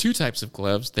 There's 2 types of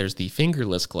gloves. There's the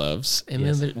fingerless gloves, and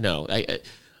then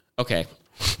okay.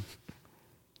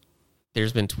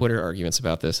 There's been Twitter arguments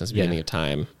about this since the beginning of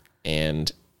time,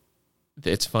 and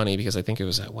it's funny because I think it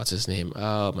was what's his name?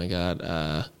 Oh my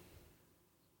god,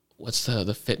 what's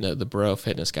the bro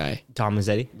fitness guy? Tom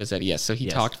Mazzetti. Mazzetti, yes. So he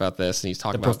talked about this, and he's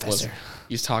talking about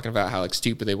he's talking about how like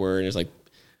stupid they were, and it's like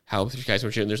how these guys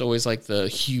were shit. And there's always like the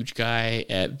huge guy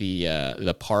at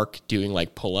the park doing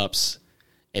like pull-ups,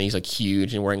 and he's like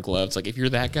huge and wearing gloves. Like if you're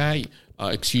that guy,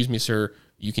 excuse me, sir,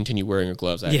 you continue wearing your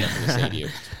gloves. I have nothing to say to you.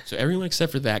 So everyone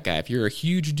except for that guy, if you're a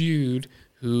huge dude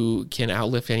who can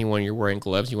outlift anyone, you're wearing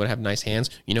gloves, you want to have nice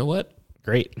hands, you know what?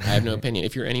 Great. I have no opinion.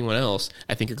 If you're anyone else,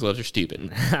 I think your gloves are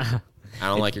stupid. I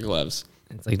don't like your gloves.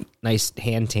 It's like nice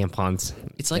hand tampons.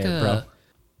 It's like a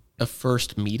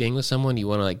first meeting with someone. You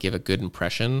want to like give a good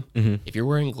impression. Mm-hmm. If you're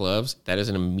wearing gloves, that is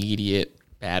an immediate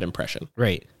bad impression.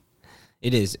 Right.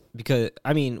 It is because,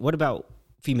 I mean, what about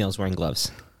females wearing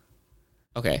gloves?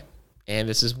 Okay. And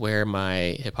this is where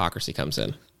my hypocrisy comes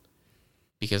in.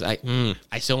 Because I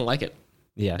still don't like it.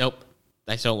 Yeah. Nope.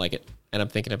 I still don't like it. And I'm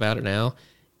thinking about it now.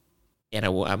 And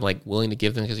I'm like willing to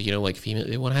give them because, like female,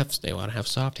 they want to have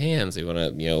soft hands. They want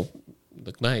to,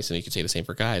 look nice. And you could say the same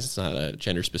for guys. It's not a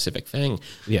gender specific thing.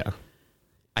 Yeah.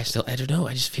 I don't know.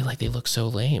 I just feel like they look so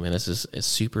lame, and this is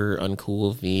super uncool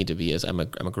of me to be. As I'm a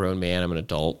grown man, I'm an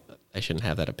adult. I shouldn't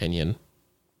have that opinion.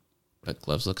 But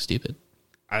gloves look stupid.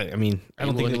 I mean, I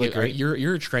don't think they look great.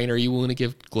 You're a trainer. Are you willing to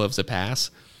give gloves a pass?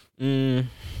 Let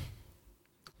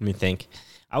me think.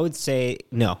 I would say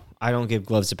no. I don't give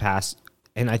gloves a pass,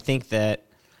 and I think that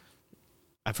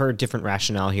I've heard different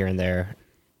rationale here and there.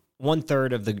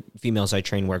 1/3 of the females I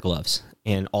train wear gloves,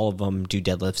 and all of them do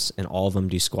deadlifts, and all of them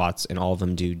do squats, and all of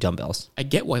them do dumbbells. I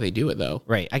get why they do it, though.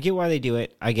 Right. I get why they do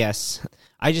it, I guess.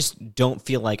 I just don't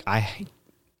feel like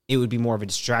it would be more of a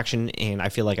distraction, and I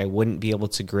feel like I wouldn't be able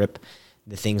to grip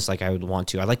the things like I would want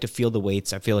to. I like to feel the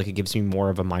weights. I feel like it gives me more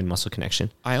of a mind-muscle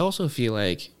connection. I also feel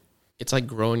like it's like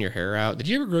growing your hair out. Did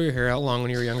you ever grow your hair out long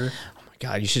when you were younger? Oh my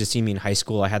God, you should have seen me in high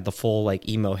school. I had the full like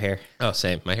emo hair. Oh,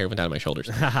 same. My hair went down to my shoulders.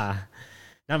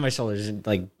 Not my shoulders,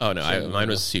 like... Oh, no, mine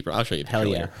was super... I'll show you a picture Hell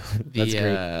yeah. later. That's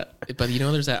great. But,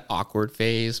 there's that awkward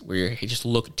phase where you just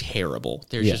look terrible.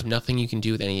 There's just nothing you can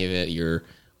do with any of it. Your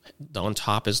on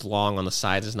top is long, on the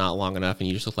sides is not long enough, and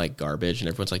you just look like garbage, and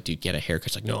everyone's like, dude, get a haircut.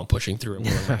 It's like, no, I'm pushing through and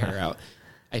pulling my hair out.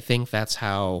 I think that's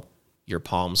how your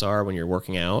palms are when you're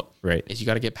working out. Right. Is you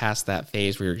got to get past that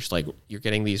phase where you're just like, you're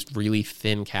getting these really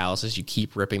thin calluses. You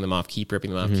keep ripping them off, keep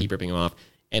ripping them off, keep ripping them off.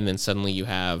 And then suddenly you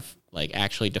have like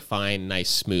actually defined, nice,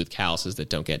 smooth calluses that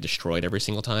don't get destroyed every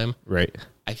single time. Right.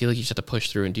 I feel like you just have to push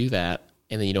through and do that.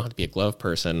 And then you don't have to be a glove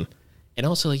person. And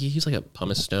also like you use like a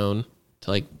pumice stone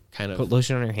to like kind of put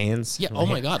lotion on your hands. Yeah. Oh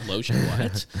my God. Lotion.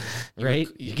 What? Right.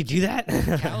 You could do that.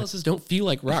 Calluses don't feel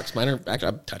like rocks. Mine are actually,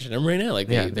 I'm touching them right now. Like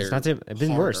Yeah, they're it's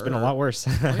been worse. It's been a lot worse.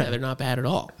 Oh, yeah, they're not bad at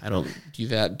all. I don't do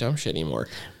that dumb shit anymore.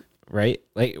 Right?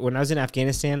 Like when I was in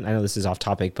Afghanistan, I know this is off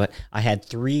topic, but I had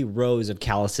 3 rows of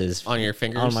calluses On your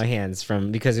fingers? on my hands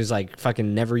because it was like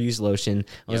fucking never used lotion.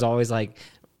 I was always like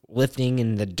lifting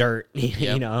in the dirt.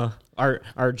 You know,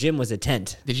 our gym was a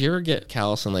tent. Did you ever get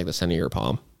callus on like the center of your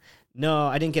palm? No,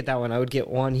 I didn't get that one. I would get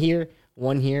one here,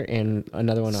 and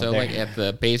another one So up there. like at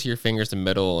the base of your fingers, the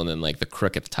middle, and then like the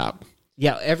crook at the top.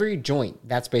 Yeah, every joint.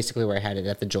 That's basically where I had it,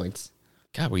 at the joints.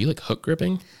 God, were you like hook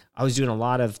gripping? I was doing a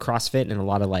lot of CrossFit and a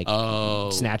lot of like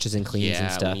snatches and cleans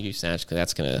and stuff. When you do snatch,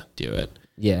 that's gonna do it.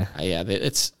 Yeah.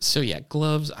 It's so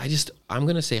gloves. I'm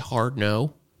gonna say hard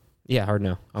no. Yeah, hard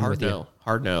no.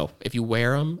 Hard no. If you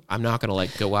wear them, I'm not gonna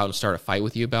like go out and start a fight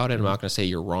with you about it. I'm not gonna say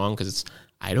you're wrong because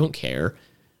I don't care,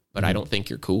 but I don't think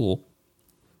you're cool.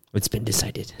 It's been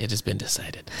decided. It has been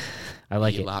decided. I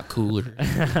like Be it. a lot cooler.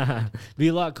 Be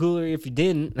a lot cooler if you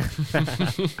didn't.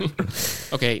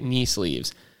 Okay, knee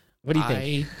sleeves. What do you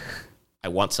think? I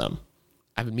want some.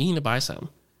 I've been meaning to buy some.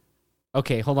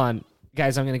 Okay, hold on.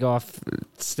 Guys, I'm going to go off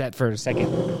set for a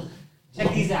second.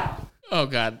 Check these out. Oh,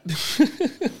 God.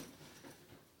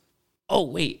 Oh,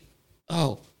 wait.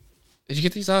 Oh. Did you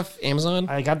get these off Amazon?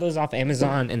 I got those off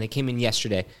Amazon, and they came in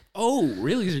yesterday. Oh,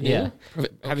 really? These are new? Yeah. Okay.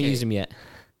 Haven't used them yet.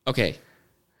 Okay.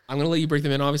 I'm going to let you break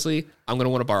them in, obviously. I'm going to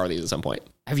want to borrow these at some point.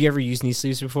 Have you ever used knee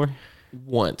sleeves before?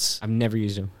 Once. I've never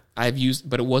used them. I've used,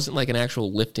 but it wasn't like an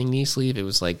actual lifting knee sleeve. It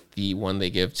was like the one they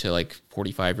give to like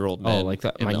 45-year-old men. Oh, like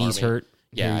that. in My the knees Army. hurt.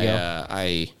 Yeah,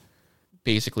 I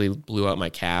basically blew out my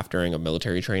calf during a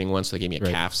military training once, so they gave me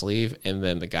a calf sleeve, and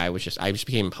then the guy was I just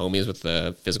became homies with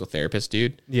the physical therapist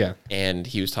dude. Yeah. And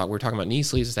we were talking about knee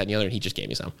sleeves, this, that, and the other, and he just gave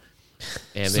me some.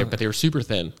 And but they were super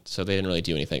thin, so they didn't really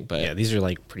do anything. But Yeah, these are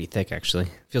like pretty thick, actually.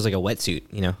 Feels like a wetsuit,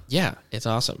 you know? yeah, it's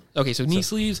awesome. Okay, so knee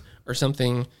sleeves are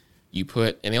something you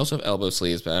put, and they also have elbow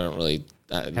sleeves, but I don't really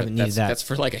Haven't needed that. That's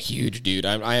for like a huge dude.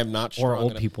 I am not sure. Or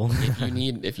old people.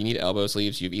 if you need elbow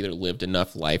sleeves, you've either lived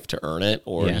enough life to earn it,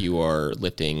 or you are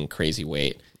lifting crazy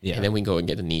weight. Yeah. And then we can go and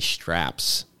get the knee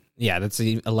straps. Yeah, that's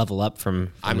a level up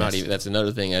from I'm not this. even. That's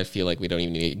another thing. I feel like we don't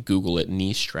even need to Google it.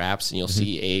 Knee straps, and you'll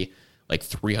see a like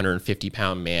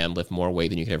 350-pound man lift more weight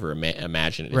than you could ever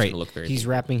imagine. It's Right. going to look very. He's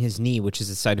wrapping his knee, which is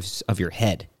the side of your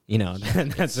head. You know,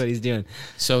 that's what he's doing.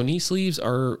 So knee sleeves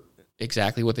are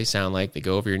exactly what they sound like. They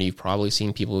go over your knee. You've probably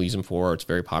seen people use them for. It's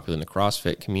very popular in the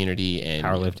CrossFit community and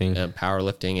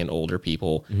powerlifting and older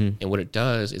people. And what it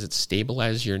does is it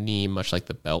stabilizes your knee much like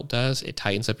the belt does. It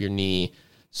tightens up your knee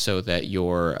so that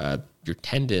your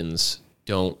tendons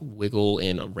don't wiggle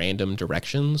in random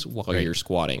directions while you're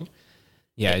squatting.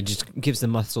 Yeah, it just gives the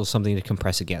muscles something to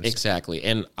compress against. Exactly.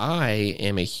 And I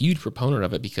am a huge proponent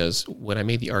of it because when I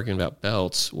made the argument about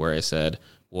belts where I said,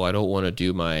 well, I don't want to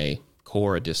do my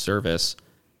core a disservice,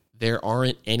 there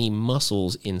aren't any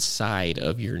muscles inside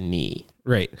of your knee.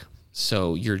 Right.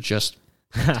 So you're just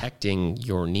protecting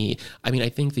your knee. I mean, I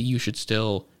think that you should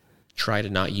still try to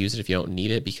not use it if you don't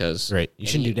need it because... Right. You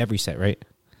shouldn't do it every set, right?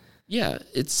 Yeah,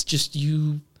 it's just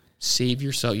you save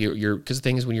yourself. You're because the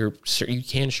thing is when you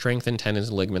can strengthen tendons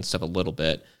and ligaments stuff a little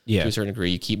bit to a certain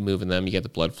degree. You keep moving them, you get the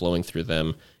blood flowing through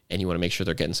them, and you want to make sure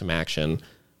they're getting some action.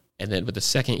 And then, but the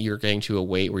second you're getting to a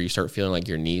weight where you start feeling like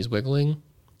your knees wiggling,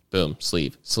 boom,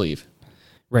 sleeve.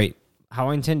 Right. How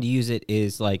I intend to use it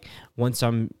is like once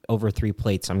I'm over 3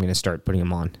 plates, I'm going to start putting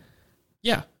them on.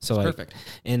 Yeah, so like, perfect.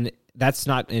 And that's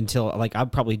not until like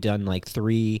I've probably done like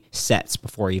 3 sets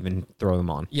before I even throw them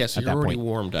on. Yeah, so you're already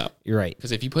warmed up. You're right.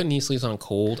 Because if you put knee sleeves on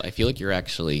cold, I feel like you're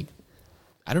actually,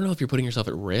 I don't know if you're putting yourself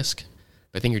at risk,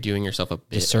 but I think you're doing yourself a bit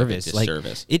disservice. Of a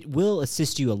disservice. Like, it will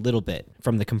assist you a little bit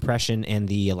from the compression and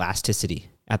the elasticity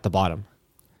at the bottom,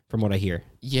 from what I hear.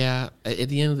 Yeah, at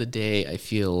the end of the day, I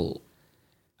feel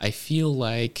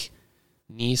like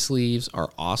knee sleeves are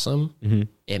awesome,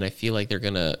 and I feel like they're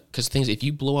gonna, because things, if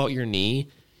you blow out your knee,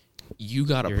 you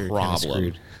got a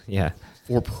problem. Yeah.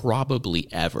 For probably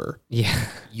ever. Yeah.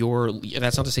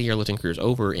 That's not to say your lifting career is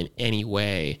over in any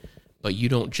way, but you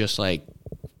don't just like,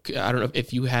 I don't know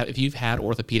if you've had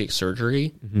orthopedic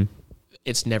surgery,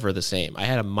 it's never the same. I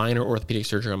had a minor orthopedic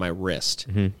surgery on my wrist.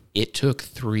 It took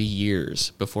 3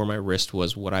 years before my wrist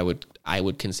was what I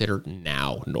would consider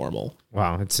now normal.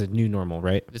 Wow, it's a new normal,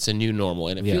 right? It's a new normal,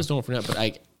 and it feels normal for now.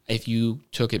 But if you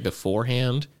took it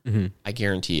beforehand, I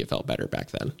guarantee it felt better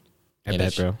back then. I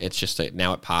bet, bro. It's just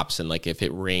now it pops, and like if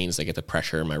it rains, I get the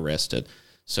pressure in my wrist.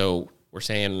 So we're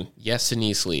saying yes to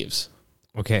knee sleeves.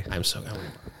 Okay. I'm so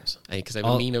because I've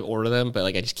been meaning to order them, but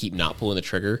like I just keep not pulling the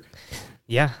trigger.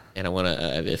 Yeah. And I want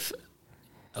to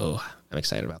I'm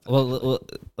excited about that. Well, we'll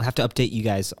have to update you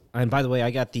guys. And by the way,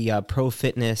 I got the Pro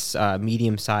Fitness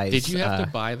medium size. Did you have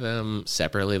to buy them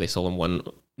separately? They sold them one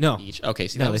each. Okay,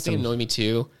 so that was thing annoyed me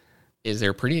too. Is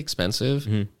they're pretty expensive,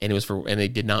 and it was and they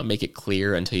did not make it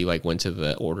clear until you like went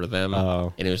to order them.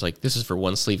 Oh. And it was like, this is for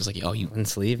one sleeve. It's like, oh, you one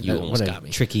sleeve. You almost got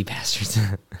me. Tricky bastards.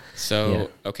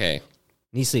 So okay,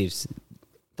 knee sleeves.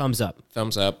 Thumbs up.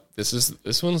 Thumbs up.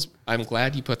 This one's. I'm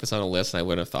glad you put this on a list, and I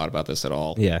wouldn't have thought about this at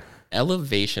all. Yeah.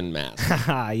 Elevation mask.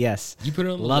 Yes. You put it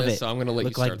on the Love list, it. so I'm going to let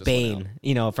Look you start like this Bane,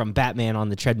 one out. From Batman on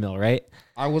the treadmill, right?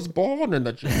 I was born in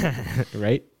the gym.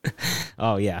 Right?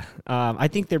 Oh, yeah. I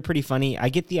think they're pretty funny. I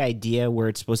get the idea where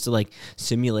it's supposed to, like,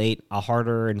 simulate a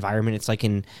harder environment. It's like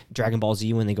in Dragon Ball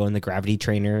Z when they go in the gravity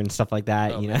trainer and stuff like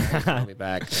that, Oh, man, call me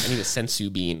back. I need a sensu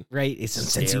bean. Right? It's some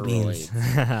sensu beans.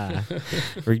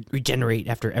 Regenerate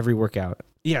after every workout.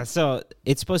 Yeah, so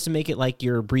it's supposed to make it like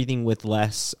you're breathing with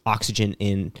less oxygen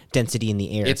in density in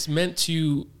the air. It's meant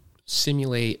to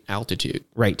simulate altitude.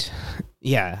 Right.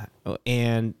 Yeah.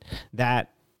 And that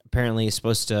apparently is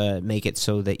supposed to make it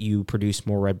so that you produce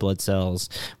more red blood cells,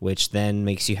 which then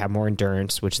makes you have more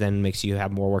endurance, which then makes you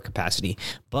have more work capacity.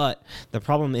 But the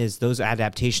problem is those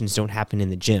adaptations don't happen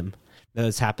in the gym.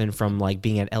 Those happen from like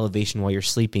being at elevation while you're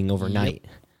sleeping overnight.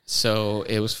 Yep. So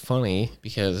it was funny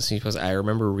because I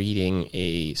remember reading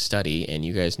a study, and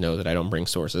you guys know that I don't bring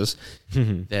sources,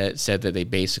 that said that they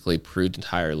basically proved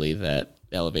entirely that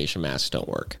elevation masks don't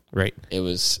work. Right. It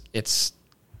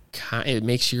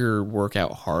makes your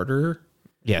workout harder.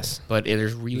 Yes. But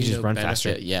there's really just no run benefit.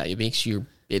 faster. Yeah, it makes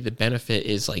the benefit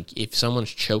is like if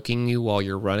someone's choking you while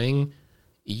you're running,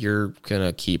 you're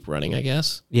gonna keep running, I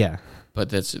guess. Yeah.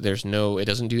 But it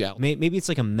doesn't do out. Maybe it's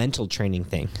like a mental training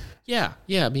thing. Yeah,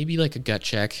 maybe like a gut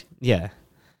check. Yeah.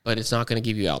 But it's not going to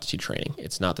give you altitude training.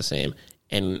 It's not the same.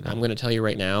 And I'm going to tell you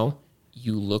right now,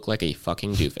 you look like a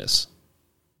fucking doofus.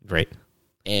 Right.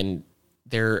 And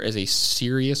there is a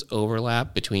serious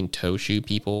overlap between toe shoe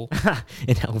people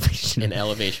In elevation. and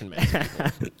elevation man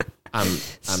people. I'm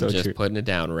So just true. putting it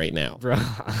down right now. Bro,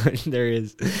 there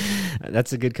is.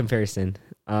 That's a good comparison.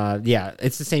 Yeah,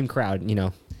 it's the same crowd,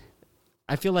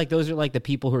 I feel like those are like the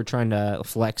people who are trying to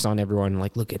flex on everyone.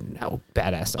 Like, look at how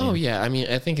badass I am. Oh yeah, I mean,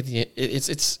 I think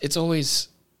it's always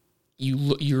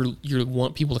you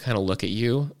want people to kind of look at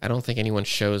you. I don't think anyone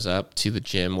shows up to the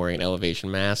gym wearing an elevation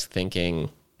mask thinking.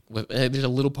 There's a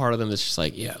little part of them that's just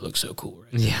like, yeah, it looks so cool,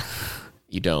 right? Yeah.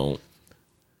 You don't.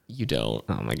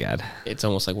 Oh my god. It's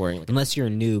almost like wearing. Unless you're a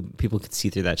noob, people can see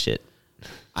through that shit.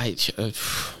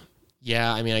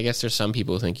 Yeah, I mean, I guess there's some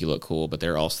people who think you look cool, but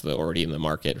they're also already in the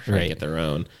market trying to Right. get their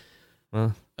own.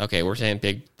 Well, Okay, we're saying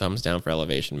big thumbs down for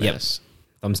elevation masks.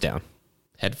 thumbs down.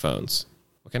 Headphones.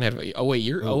 What kind of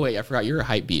headphones? I forgot. You're a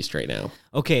hype beast right now.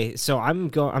 Okay, so I'm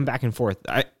back and forth.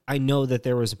 I know that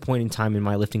there was a point in time in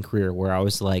my lifting career where I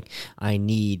was like, I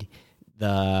need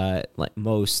the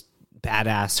most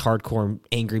badass, hardcore,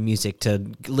 angry music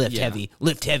to lift heavy,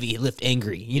 lift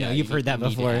angry. You've heard that you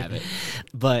need to before. have it.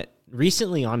 But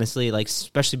recently, honestly,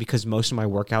 especially because most of my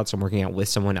workouts I'm working out with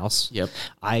someone else. Yep.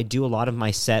 I do a lot of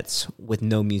my sets with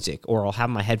no music, or I'll have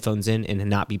my headphones in and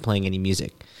not be playing any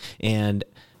music. And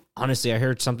honestly, I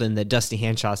heard something that Dusty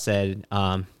Hanshaw said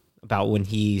about when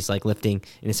he's like lifting,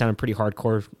 and it sounded pretty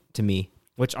hardcore to me,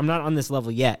 which I'm not on this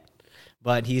level yet,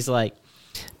 but he's like,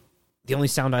 the only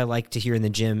sound I like to hear in the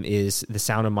gym is the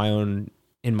sound of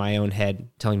in my own head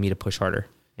telling me to push harder.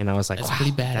 And I was like, That's wow,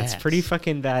 pretty badass. that's pretty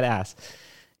fucking badass.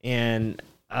 And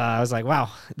I was like,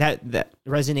 wow, that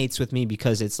resonates with me,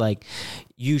 because it's like,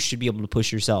 you should be able to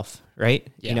push yourself, right?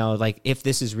 Yeah. You know, like if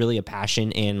this is really a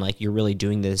passion and like you're really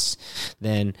doing this,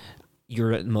 then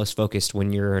you're most focused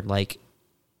when you're like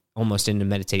almost in a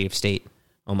meditative state,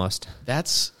 almost.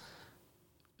 That's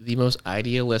the most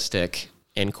idealistic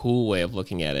and cool way of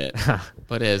looking at it.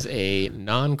 But as a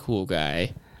non-cool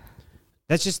guy,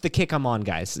 That's just the kick I'm on,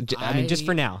 guys. I mean, just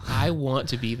for now. I want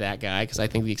to be that guy because I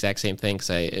think the exact same thing.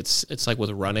 Because it's like with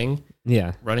running.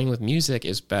 Yeah. Running with music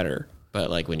is better. But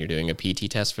like when you're doing a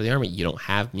PT test for the Army, you don't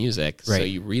have music. So Right.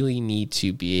 you really need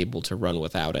to be able to run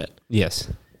without it. Yes.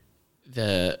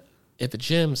 At the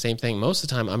gym, same thing. Most of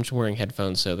the time, I'm just wearing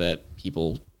headphones so that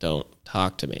people don't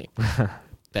talk to me.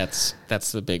 That's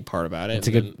the big part about it.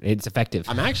 It's effective.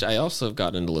 I also have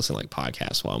gotten into listening to like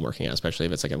podcasts while I'm working out, especially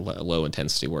if it's like a low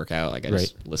intensity workout. Like I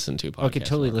just listen to podcasts. I could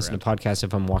totally listen to podcasts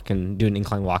if I'm doing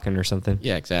incline walking or something.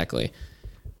 Yeah, exactly.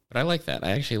 But I like that.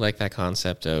 I actually like that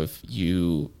concept of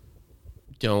you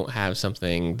don't have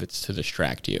something that's to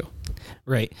distract you.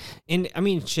 Right. And I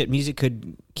mean, shit, music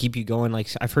could keep you going. Like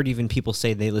I've heard even people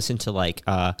say they listen to like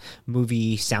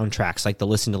movie soundtracks, like they'll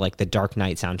listen to like the Dark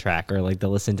Knight soundtrack, or like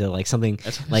they'll listen to like something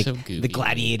like so goofy. The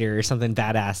Gladiator or something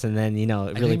badass, and then, you know,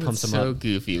 it really pumps them so up.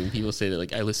 goofy when people say that,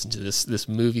 like, I listen to this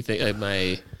movie thing.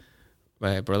 Like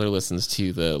my brother listens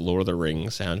to the Lord of the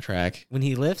Rings soundtrack. When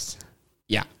he lifts?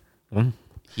 Yeah. Mm.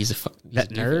 He's a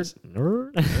Nerd?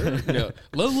 No,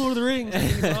 love Lord of the Rings.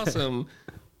 It's awesome.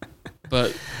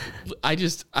 But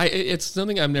it's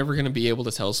something I'm never going to be able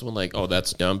to tell someone like, oh,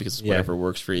 that's dumb, because it's whatever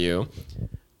works for you.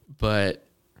 But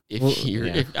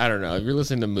if I don't know, if you're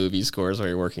listening to movie scores while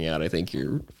you're working out, I think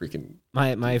you're freaking.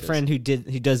 My friend who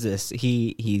does this,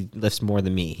 he lifts more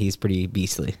than me. He's pretty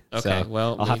beastly. Okay, so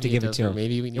well, I'll have to give it to him.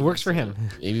 Maybe it works for him.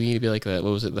 Maybe we need to be like what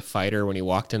was it, the fighter when he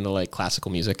walked into like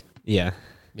classical music. Yeah.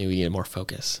 Maybe we need more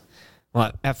focus.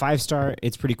 Well, at 5-star,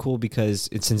 it's pretty cool because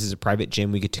since it's a private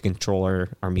gym, we get to control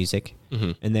our music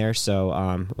in there.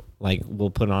 So, like, we'll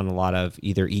put on a lot of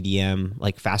either EDM,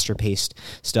 like faster paced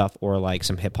stuff, or like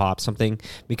some hip hop, something,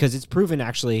 because it's proven,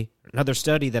 actually, another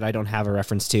study that I don't have a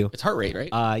reference to. It's heart rate,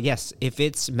 right? Yes, if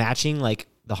it's matching like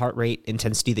the heart rate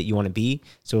intensity that you want to be.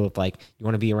 So if like you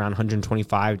want to be around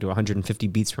 125 to 150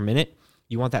 beats per minute,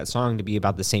 you want that song to be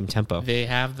about the same tempo. They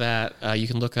have that. You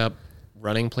can look up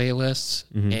running playlists,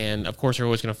 and of course you're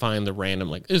always going to find the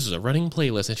random, like, this is a running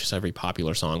playlist. It's just every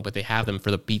popular song, but they have them for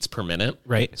the beats per minute,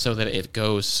 right? So that it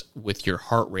goes with your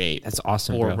heart rate. That's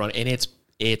awesome, or bro. run, and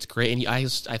it's great. And I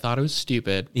thought it was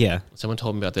stupid. Yeah, someone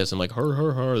told me about this. I'm like,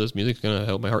 this music's going to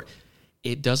help my heart.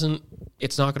 It doesn't.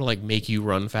 It's not going to like make you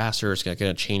run faster. It's going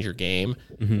to change your game,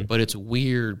 but it's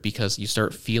weird because you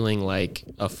start feeling like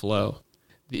a flow.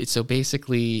 So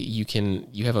basically,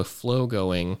 you have a flow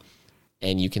going.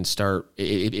 And you can start.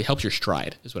 It helps your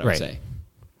stride, is what I would say.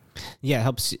 Yeah, it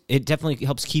helps. It definitely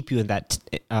helps keep you in that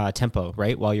tempo,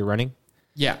 right, while you're running.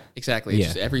 Yeah, exactly.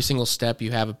 It's just every single step you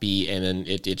have a beat, and then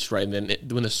it's right. And then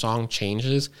when the song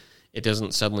changes, it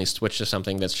doesn't suddenly switch to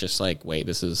something that's just like, wait,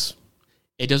 this is.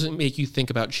 It doesn't make you think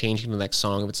about changing the next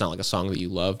song if it's not like a song that you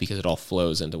love, because it all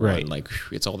flows into one. Like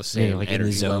it's all the same like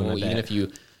energy zone, level. Even if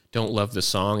you don't love the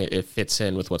song, it fits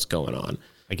in with what's going on.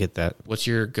 I get that. What's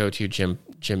your go-to gym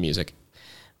music?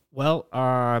 Well,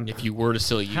 if you were to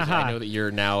still use it, I know that you're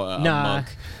now a monk.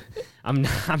 I'm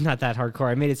not that hardcore.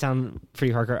 I made it sound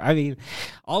pretty hardcore. I mean,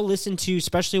 I'll listen to,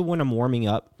 especially when I'm warming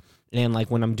up and like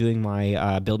when I'm doing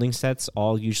my building sets,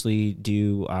 I'll usually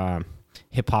do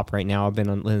hip hop. Right now, I've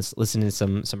been listening to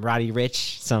some Roddy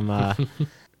Ricch, some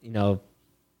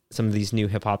some of these new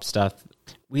hip hop stuff.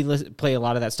 We play a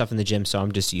lot of that stuff in the gym, so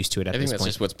I'm just used to it at this point. I think that's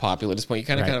just what's popular at this point. You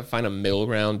kind of find a middle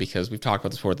ground, because we've talked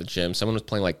about this before at the gym. Someone was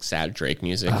playing like sad Drake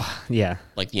music. Yeah.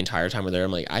 Like the entire time we're there,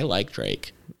 I'm like, I like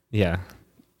Drake. Yeah.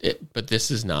 But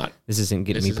this is not. This isn't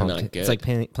getting me pumped. It's like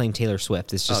playing Taylor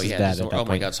Swift. It's just as bad at that point. Oh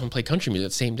my God, someone played country music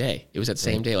that same day. It was that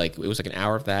same day. Like it was like an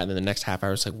hour of that, and then the next half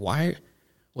hour, it's like, why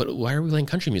are we playing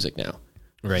country music now?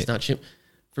 Right. It's not.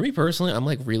 For me personally, I'm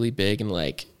like really big in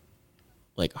like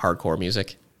hardcore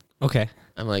music. Okay.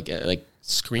 I'm like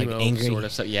screamo, like angry sort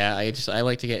of stuff. Yeah, I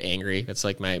like to get angry. That's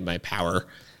like my power.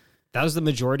 That was the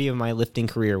majority of my lifting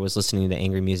career, was listening to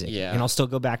angry music. Yeah. And I'll still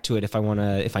go back to it if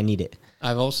I need it.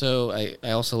 I also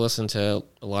listen to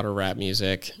a lot of rap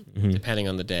music, depending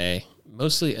on the day.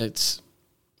 Mostly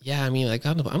I mean, like,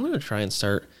 I'm going to try and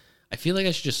start. I feel like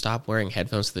I should just stop wearing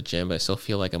headphones to the gym, but I still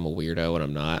feel like I'm a weirdo when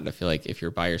I'm not. And I feel like if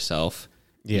you're by yourself,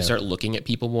 you start looking at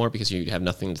people more because you have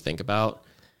nothing to think about.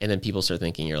 And then people start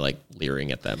thinking you're like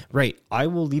leering at them. Right. I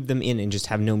will leave them in and just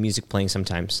have no music playing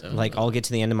sometimes. Like I'll get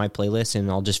to the end of my playlist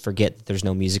and I'll just forget that there's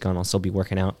no music on. I'll still be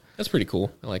working out. That's pretty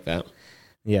cool. I like that.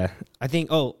 Yeah. I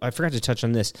think, I forgot to touch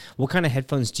on this. What kind of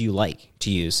headphones do you like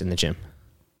to use in the gym?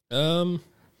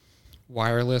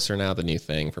 Wireless are now the new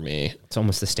thing for me. It's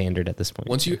almost the standard at this point.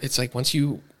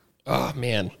 Oh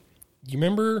man, you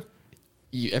remember?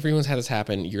 Everyone's had this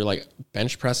happen. You're like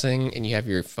bench pressing, and you have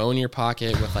your phone in your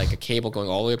pocket with like a cable going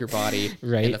all the way up your body,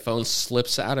 right? And the phone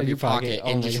slips out of your pocket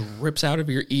and just rips out of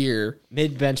your ear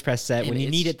mid bench press set when you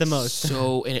need it the most.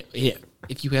 So, and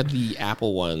if you had the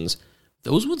Apple ones,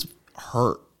 those ones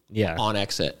hurt. Yeah, on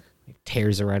exit. It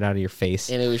tears it right out of your face,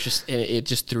 and it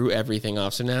just threw everything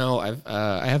off. So now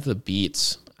I have the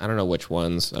Beats. I don't know which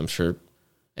ones. I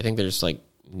think there's like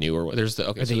newer. There's the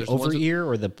Are they over ear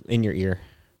or the in your ear?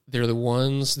 They're the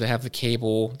ones that have the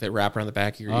cable that wrap around the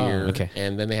back of your ear. Okay.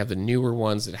 And then they have the newer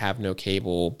ones that have no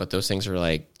cable, but those things are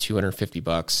like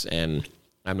 $250, and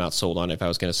I'm not sold on it. If I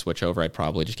was going to switch over, I'd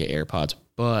probably just get AirPods.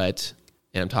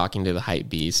 And I'm talking to the hype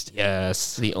beast.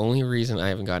 Yes. The only reason I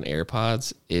haven't gotten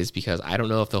AirPods is because I don't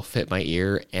know if they'll fit my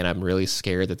ear, and I'm really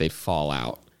scared that they'd fall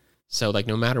out. So like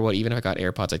no matter what, even if I got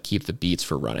AirPods, I'd keep the Beats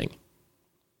for running.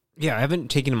 Yeah, I haven't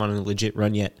taken them on a legit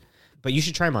run yet. But you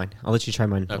should try mine. I'll let you try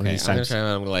mine. Okay, I'm gonna try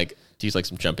mine. I'm gonna like use like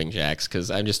some jumping jacks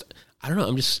because I don't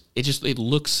know. It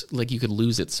looks like you could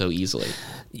lose it so easily.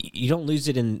 You don't lose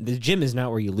it in the gym. Is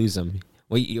not where you lose them.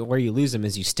 Where you lose them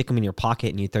is you stick them in your pocket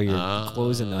and you throw your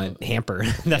clothes in the hamper.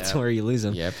 That's where you lose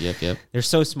them. Yep. They're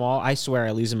so small. I swear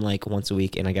I lose them like once a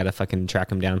week, and I gotta fucking track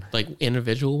them down. Like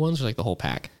individual ones or like the whole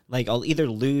pack? Like I'll either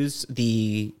lose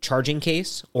the charging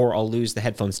case or I'll lose the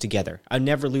headphones together. I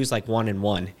never lose like one and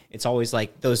one. It's always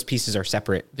like those pieces are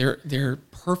separate. They're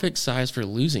perfect size for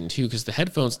losing too, because the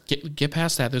headphones get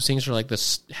past that. Those things are like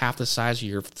this half the size of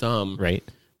your thumb. Right.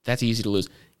 That's easy to lose.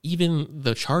 Even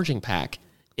the charging pack.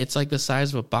 It's like the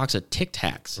size of a box of Tic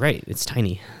Tacs. Right. It's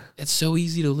tiny. It's so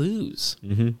easy to lose.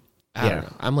 Mm-hmm. I don't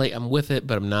know. I'm with it,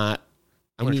 but I'm not.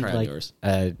 I'm going to try yours.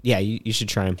 Yeah, you should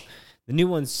try them. The new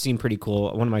ones seem pretty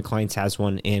cool. One of my clients has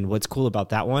one, and what's cool about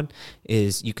that one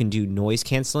is you can do noise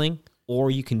canceling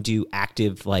or you can do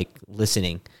active like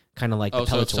listening, kind of like the Pelletors.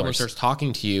 So if someone starts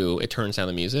talking to you, it turns down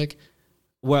the music?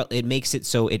 Well, it makes it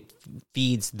so it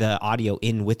feeds the audio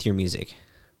in with your music.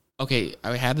 Okay,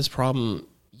 I had this problem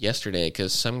yesterday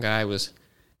because some guy was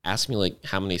asking me like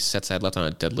how many sets I had left on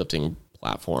a deadlifting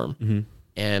platform,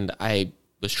 and I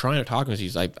was trying to talk to him.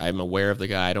 He's like, I'm aware of the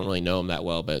guy. I don't really know him that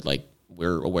well, but like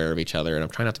we're aware of each other, and I'm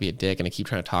trying not to be a dick, and I keep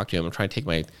trying to talk to him. I'm trying to take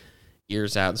my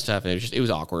ears out and stuff, and it was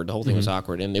awkward. The whole thing was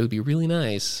awkward, and it would be really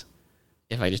nice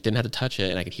if I just didn't have to touch it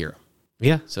and I could hear him.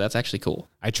 Yeah. So that's actually cool.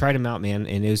 I tried him out, man,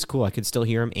 and it was cool. I could still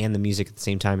hear him and the music at the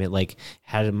same time. It like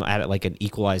had him at like an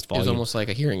equalized volume. It was almost like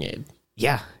a hearing aid.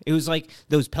 Yeah, it was like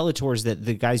those Pelletors that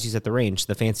the guys use at the range,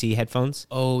 the fancy headphones.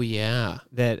 Oh, yeah.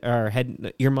 That are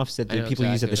earmuffs that the people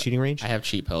use at the shooting range. I have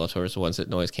cheap Pelletors, the ones that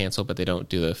noise cancel, but they don't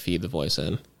do the feed the voice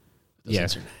in. Those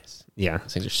things are nice. Yeah.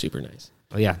 Those things are super nice.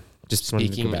 Oh, yeah. Just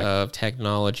speaking of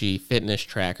technology, fitness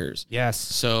trackers. Yes.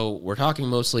 So we're talking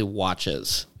mostly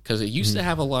watches. Because it used to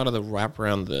have a lot of the wrap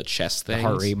around the chest things. The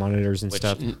heart rate monitors and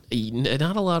stuff.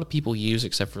 Not a lot of people use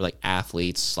except for like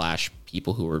athletes /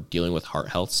 people who are dealing with heart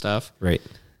health stuff. Right.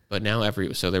 But now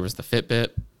so there was the Fitbit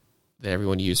that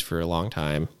everyone used for a long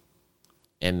time.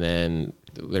 And then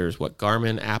there's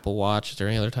Garmin, Apple Watch. Is there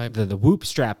any other type? The Whoop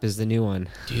strap is the new one.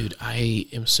 Dude, I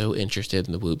am so interested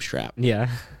in the Whoop strap. Yeah.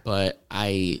 But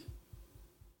I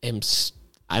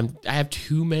have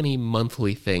too many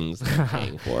monthly things that I'm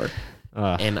paying for.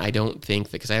 And I don't think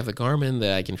that, because I have the Garmin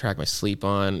that I can track my sleep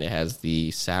on. It has the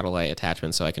satellite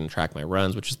attachment so I can track my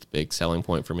runs, which is the big selling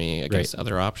point for me against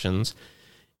other options.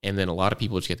 And then a lot of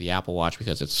people just get the Apple Watch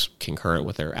because it's concurrent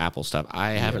with their Apple stuff.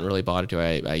 I haven't really bought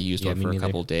it. I used one for a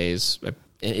couple of days.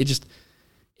 I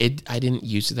didn't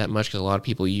use it that much because a lot of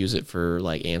people use it for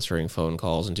like answering phone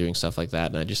calls and doing stuff like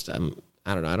that. And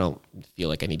I don't know. I don't feel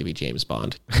like I need to be James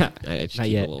Bond. I just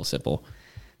keep it a little simple.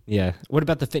 Yeah. What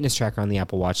about the fitness tracker on the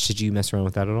Apple Watch? Did you mess around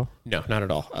with that at all? No, not at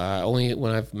all. Only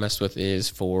one I've messed with is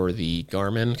for the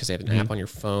Garmin, because they have an app on your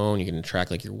phone. You can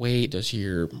track like your weight, does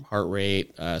your heart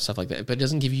rate, stuff like that. But it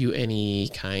doesn't give you any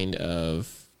kind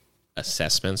of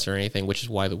assessments or anything, which is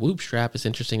why the Whoop strap is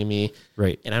interesting to me.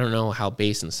 Right. And I don't know how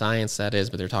based in science that is,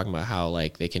 but they're talking about how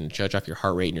like they can judge off your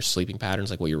heart rate and your sleeping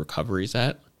patterns, like what your recovery's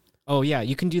at. Oh yeah,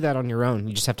 you can do that on your own.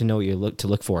 You just have to know what you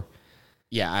look for.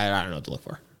 Yeah, I don't know what to look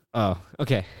for. Oh,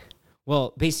 okay.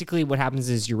 Well, basically what happens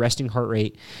is your resting heart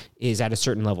rate is at a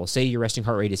certain level. Say your resting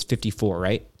heart rate is 54,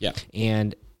 right? Yeah.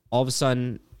 And all of a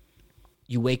sudden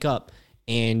you wake up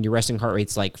and your resting heart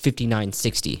rate's like 59,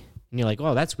 60. And you're like,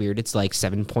 oh, that's weird. It's like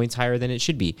 7 points higher than it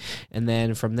should be. And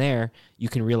then from there, you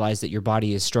can realize that your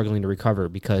body is struggling to recover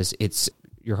because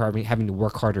you're having to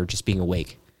work harder just being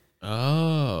awake.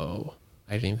 Oh,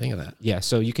 I didn't even think of that. Yeah,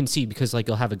 so you can see because like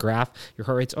you'll have a graph, your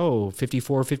heart rate's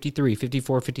 54, 53,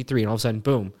 54, 53, and all of a sudden,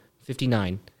 boom,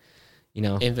 59. You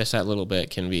know, And just that little bit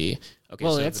can be okay.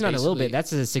 well, so that's not a little bit. basically-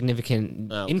 That's a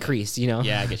significant increase. You know.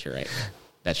 Yeah, I guess you're right.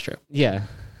 That's true. Yeah.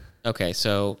 Okay,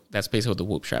 so that's basically what the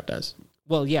Whoop strap does.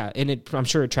 Well, yeah, and I'm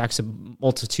sure it tracks a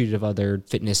multitude of other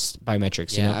fitness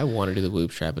biometrics. Yeah, You know? I want to do the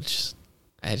Whoop strap, but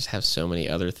I just have so many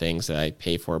other things that I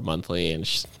pay for monthly, and I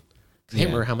can't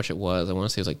remember how much it was. I want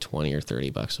to say it was like $20 or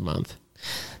 $30 a month.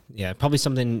 Yeah, probably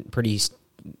something pretty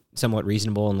somewhat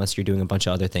reasonable unless you're doing a bunch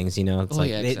of other things. You know, it's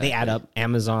they add up.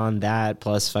 Amazon, that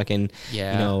plus fucking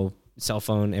cell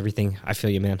phone, everything. I feel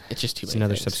you, man. It's just too many.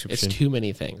 Another things. subscription. It's too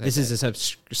many things. This is a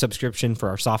subscription for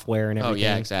our software and Oh everything.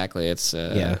 yeah, exactly. It's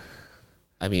Yeah.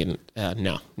 I mean,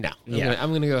 no. Yeah.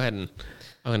 I'm gonna go ahead and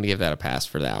I'm gonna give that a pass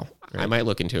for now. I might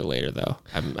look into it later though.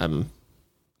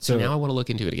 So now I want to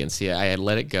look into it again. See, I had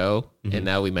let it go, and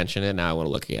now we mention it. Now I want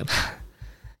to look again.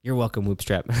 You're welcome,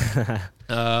 Whoopstrap.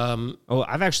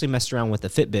 I've actually messed around with the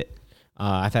Fitbit.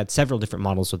 I've had several different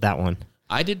models with that one.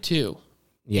 I did too.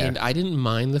 Yeah. And I didn't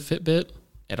mind the Fitbit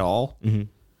at all. Mm-hmm.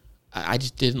 I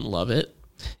just didn't love it.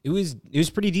 It was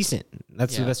pretty decent.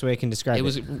 That's the best way I can describe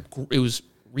it. It was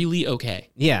really okay.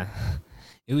 Yeah.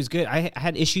 It was good. I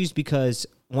had issues because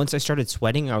once I started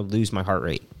sweating, I would lose my heart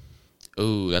rate.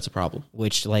 Oh, that's a problem.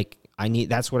 Which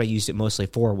that's what I used it mostly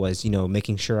for was,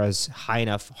 making sure I was high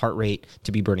enough heart rate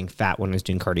to be burning fat when I was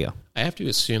doing cardio. I have to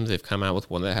assume they've come out with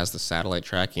one that has the satellite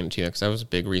tracking too, because that was a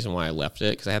big reason why I left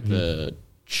it, because I had the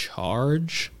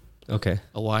Charge a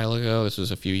while ago. This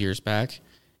was a few years back,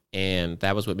 and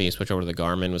that was what made me switch over to the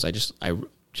Garmin. Was I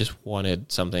just wanted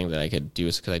something that I could do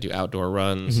because I do outdoor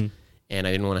runs, and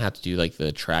I didn't want to have to do like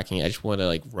the tracking. I just want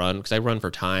to run because I run for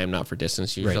time, not for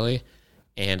distance usually,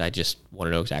 and I just want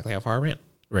to know exactly how far I ran.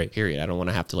 Right. Period. I don't want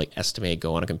to have to estimate,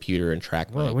 go on a computer and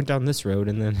track. Well, I went down this road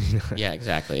and then. Yeah,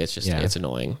 exactly. It's just it's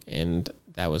annoying, and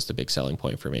that was the big selling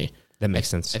point for me. That makes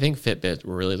sense. I think Fitbit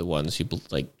were really the ones who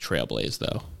trailblazed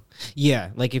though.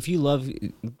 Yeah, if you love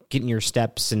getting your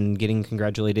steps and getting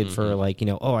congratulated for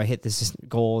I hit this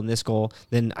goal and this goal,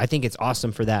 then I think it's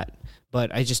awesome for that.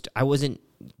 But I wasn't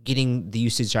getting the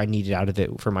usage I needed out of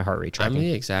it for my heart rate tracking. I'm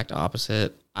the exact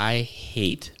opposite. I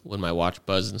hate when my watch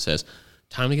buzzes and says,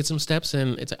 "Time to get some steps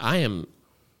in." I am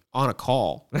on a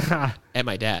call at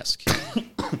my desk.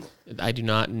 I do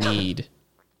not need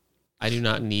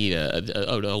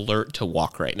an alert to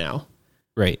walk right now.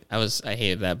 Right. I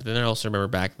hated that. But then I also remember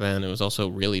back then it was also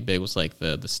really big was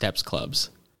the steps clubs.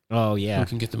 Oh yeah. Who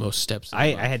can get the most steps? I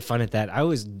had fun at that. I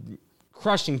was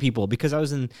crushing people because I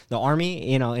was in the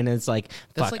army, and it's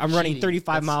I'm running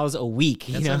 35 miles a week.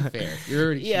 That's unfair. You're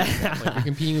already you're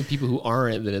competing with people who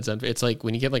aren't. Then it's unfair. It's like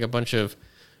when you get a bunch of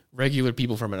regular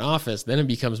people from an office, then it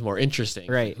becomes more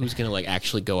interesting. Right. Who's going to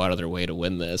actually go out of their way to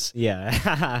win this?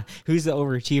 Yeah. Who's the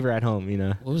overachiever at home,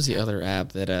 What was the other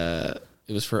app that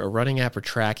it was for a running app or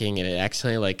tracking, and it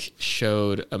accidentally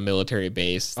showed a military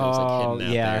base that was hidden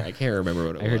out there. I can't remember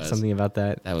what it was. I heard something about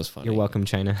that. That was funny. You're welcome,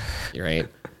 China. You're right.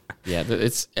 Yeah,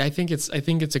 I think it's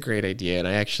a great idea, and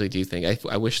I actually do think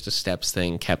I wish the steps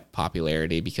thing kept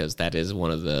popularity because that is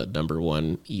one of the number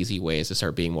one easy ways to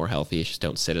start being more healthy. You just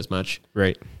don't sit as much.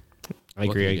 Right. I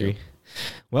agree.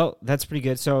 Well, that's pretty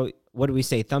good. So, what do we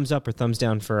say? Thumbs up or thumbs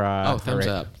down for? Thumbs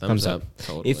up. Thumbs up.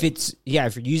 Totally. If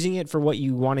you're using it for what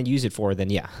you want to use it for, then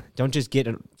yeah, don't just get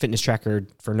a fitness tracker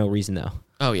for no reason though.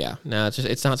 Oh yeah, no,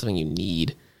 it's not something you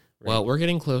need. Right. Well, we're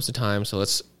getting close to time, so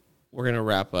we're gonna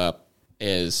wrap up.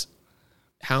 Is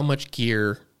how much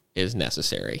gear is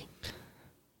necessary?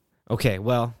 Okay,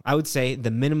 well, I would say the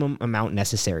minimum amount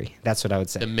necessary. That's what I would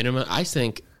say. The minimum. I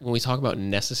think when we talk about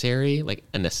necessary, like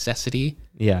a necessity.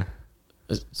 Yeah.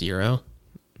 0.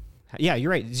 Yeah,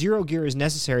 you're right. 0 gear is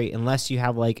necessary unless you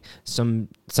have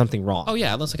something wrong. Oh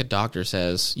yeah, unless a doctor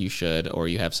says you should, or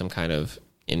you have some kind of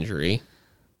injury.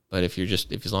 But if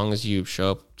as long as you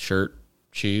show up, shirt,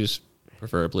 shoes,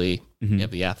 preferably, you have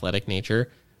the athletic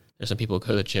nature. There's some people who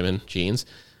go to the gym in jeans.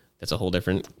 That's a whole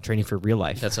different training for real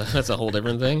life. That's a whole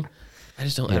different thing. I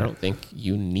don't think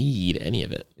you need any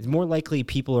of it. It's more likely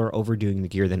people are overdoing the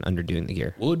gear than underdoing the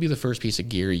gear. What would be the first piece of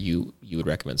gear you would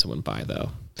recommend someone buy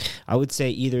though? I would say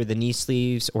either the knee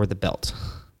sleeves or the belt.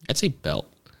 I'd say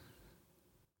belt.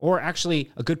 Or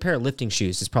actually, a good pair of lifting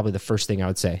shoes is probably the first thing I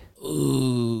would say.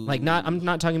 Ooh. Like, I'm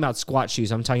not talking about squat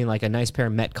shoes. I'm talking like a nice pair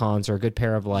of Metcons or a good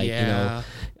pair of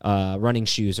running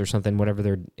shoes or something, whatever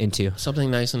they're into. Something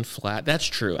nice and flat. That's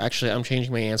true. Actually, I'm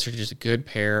changing my answer to just a good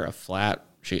pair of flat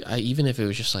shoes. Even if it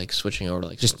was just like switching over to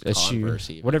like Just a Converse,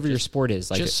 shoe, even. whatever your sport is.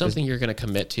 Like Just something you're going to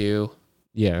commit to.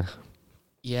 Yeah.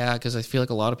 Yeah, because I feel like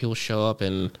a lot of people show up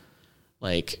in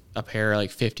like a pair of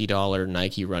like $50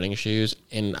 Nike running shoes,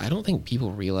 and I don't think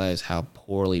people realize how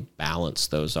poorly balanced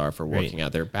those are for working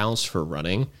out. They're balanced for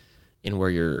running, and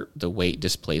where the weight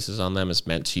displaces on them is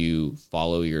meant to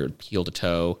follow your heel to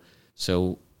toe.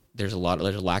 So there's a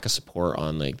lack of support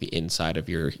on like the inside of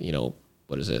your,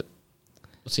 what is it?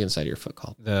 What's the inside of your foot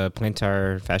called? The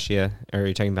plantar fascia. Or are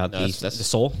you talking about the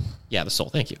sole? Yeah, the sole.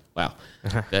 Thank you. Wow.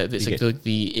 It's like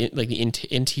the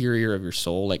interior of your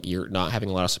sole. Like you're not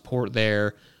having a lot of support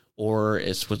there, or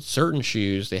it's with certain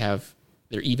shoes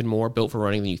they're even more built for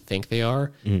running than you think they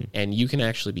are, and you can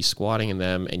actually be squatting in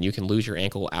them, and you can lose your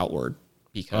ankle outward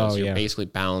because you're basically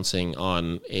balancing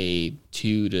on a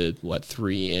 2 to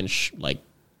 3 inch like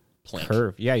plank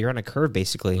curve. Yeah, you're on a curve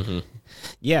basically. Mm-hmm.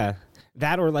 Yeah.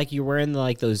 That or like you're wearing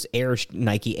like those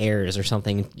Nike Airs or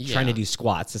something, trying to do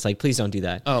squats. It's like, please don't do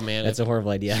that. Oh man, that's a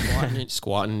horrible idea.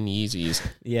 Squatting Yeezys.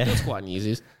 Yeah, don't squat in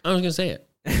Yeezys. I was gonna say it.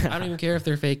 I don't even care if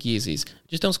they're fake Yeezys.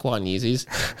 Just don't squat in Yeezys.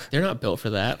 They're not built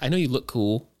for that. I know you look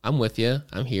cool. I'm with you.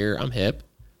 I'm here. I'm hip.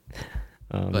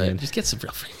 But just get some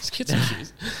real things. Get some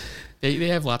shoes. They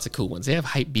have lots of cool ones. They have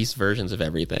hype beast versions of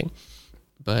everything.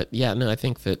 But yeah, no, I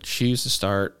think that shoes to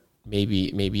start.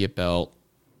 Maybe a belt.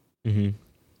 Mm-hmm.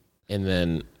 And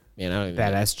then, man, I don't even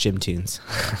badass gym tunes.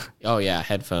 Oh yeah,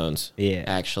 headphones. Yeah,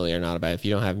 actually are not bad. If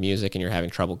you don't have music and you're having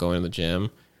trouble going to the gym,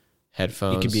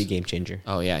 headphones. It could be a game changer.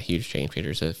 Oh yeah, huge game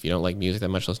changer. So if you don't like music that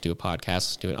much, let's do a podcast.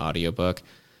 Let's do an audiobook.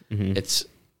 Mm-hmm.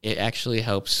 It actually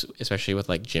helps, especially with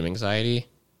like gym anxiety,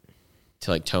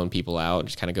 to like tone people out and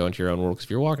just kind of go into your own world. Because if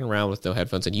you're walking around with no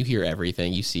headphones and you hear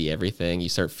everything, you see everything, you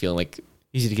start feeling like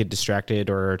easy to get distracted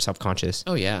or self-conscious.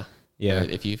 Oh yeah, yeah.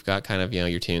 But if you've got kind of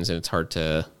your tunes, and it's hard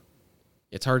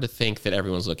to think that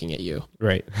everyone's looking at you.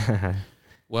 Right.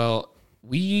 Well,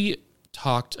 we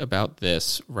talked about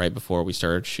this right before we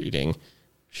started shooting.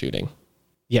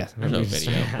 Yes. There's no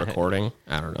video. Recording.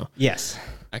 I don't know. Yes.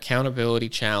 Accountability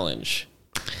challenge.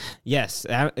 Yes.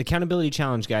 Accountability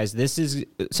challenge, guys. This is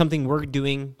something we're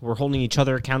doing. We're holding each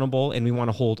other accountable, and we want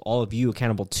to hold all of you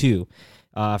accountable too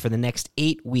for the next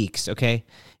 8 weeks, okay?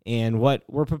 And what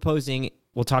we're proposing,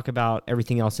 we'll talk about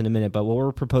everything else in a minute, but what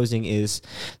we're proposing is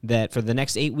that for the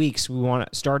next 8 weeks, we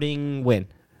want starting when?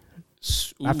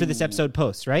 After this episode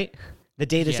posts, right? The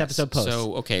day this episode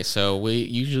posts. So we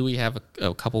usually have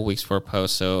a couple weeks for a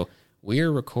post. So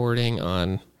we're recording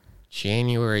on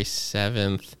January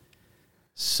 7th.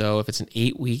 So if it's an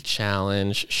 8-week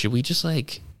challenge, should we just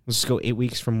like... Let's just go 8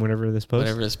 weeks from whenever this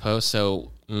posts.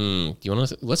 So do you want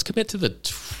to... Let's commit to the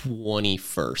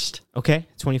 21st. Okay,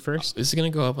 21st. This is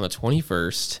going to go up on the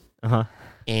 21st. Uh-huh.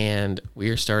 And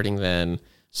we're starting then.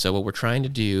 So what we're trying to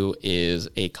do is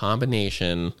a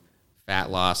combination fat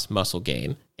loss, muscle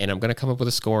gain. And I'm going to come up with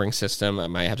a scoring system. I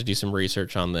might have to do some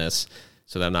research on this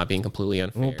so that I'm not being completely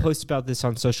unfair. We'll post about this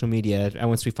on social media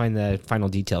once we find the final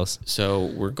details. So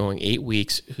we're going 8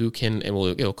 weeks.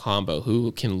 It'll combo.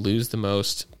 Who can lose the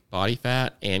most body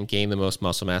fat and gain the most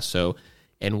muscle mass? So,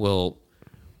 and we're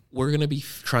going to be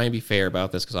trying to be fair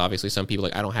about this because obviously some people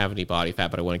I don't have any body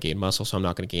fat, but I want to gain muscle, so I'm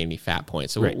not going to gain any fat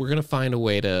points. So we're going to find a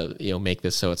way to make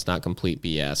this so it's not complete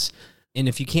BS. And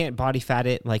if you can't body fat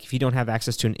it, like if you don't have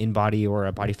access to an in-body or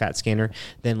a body fat scanner,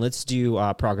 then let's do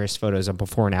progress photos of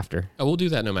before and after. Oh, we'll do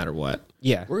that no matter what.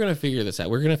 Yeah. We're going to figure this out.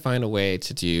 We're going to find a way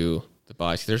to do the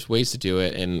body. There's ways to do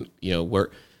it. And,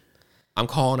 I'm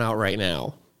calling out right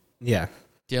now. Yeah.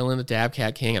 Dylan, the Dab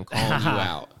Cat King, I'm calling you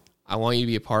out. I want you to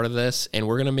be a part of this. And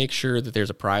we're going to make sure that there's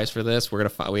a prize for this.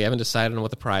 We haven't decided on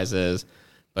what the prize is,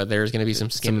 but there's going to be some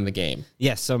skin in the game.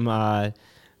 Yes, some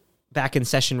back in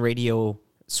session radio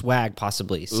swag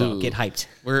possibly. So get hyped.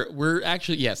 We're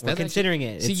actually, yes. We're considering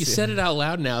it. See, you said it out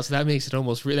loud now, so that makes it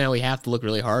almost, now we have to look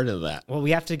really hard into that. Well,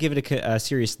 we have to give it a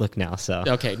serious look now, so.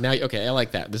 Okay, I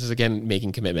like that. This is, again,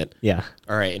 making commitment. Yeah.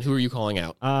 All right, and who are you calling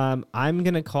out? I'm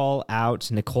going to call out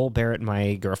Nicole Barrett,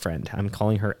 my girlfriend. I'm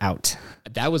calling her out.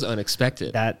 That was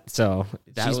unexpected.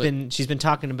 She's been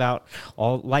talking about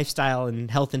all lifestyle and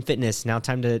health and fitness. Now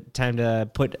time to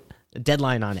put a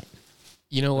deadline on it.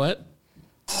 You know what?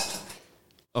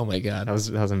 Oh my God. That was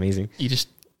amazing. You just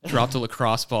dropped a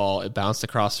lacrosse ball, it bounced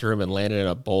across the room and landed in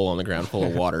a bowl on the ground full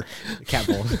of water. Cat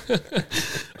bowl.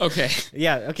 Okay.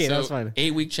 Yeah, okay, so, that's fine.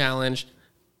 8-week challenge.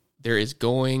 There is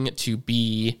going to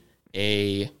be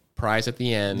a prize at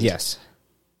the end. Yes.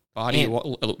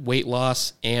 weight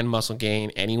loss and muscle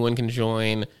gain. Anyone can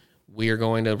join. We are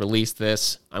going to release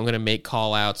this. I'm going to make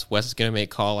call outs. Wes is going to make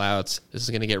call outs. This is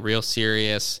going to get real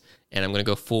serious. And I'm going to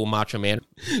go full Macho Man.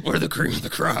 We're the cream of the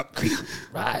crop.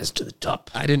 Rise to the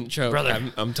top. I didn't choke.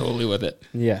 Brother. I'm totally with it.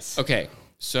 Yes. Okay.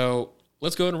 So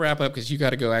let's go ahead and wrap up because you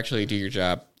got to go actually do your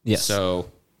job. Yes. So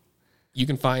you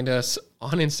can find us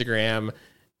on Instagram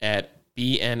at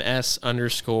BNS_radio.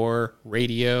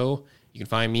 You can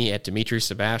find me at Dimitri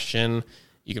Sebastian.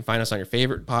 You can find us on your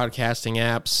favorite podcasting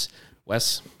apps.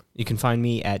 Wes? You can find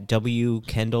me at W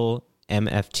Kendall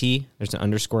MFT. There's an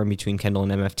underscore in between Kendall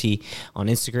and MFT on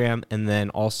Instagram. And then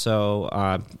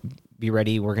also be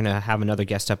ready. We're going to have another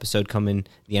guest episode coming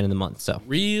the end of the month. So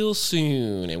real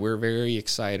soon. And we're very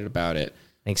excited about it.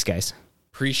 Thanks, guys.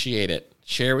 Appreciate it.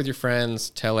 Share with your friends.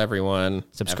 Tell everyone.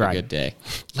 Subscribe. Have a good day.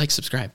 Like, subscribe.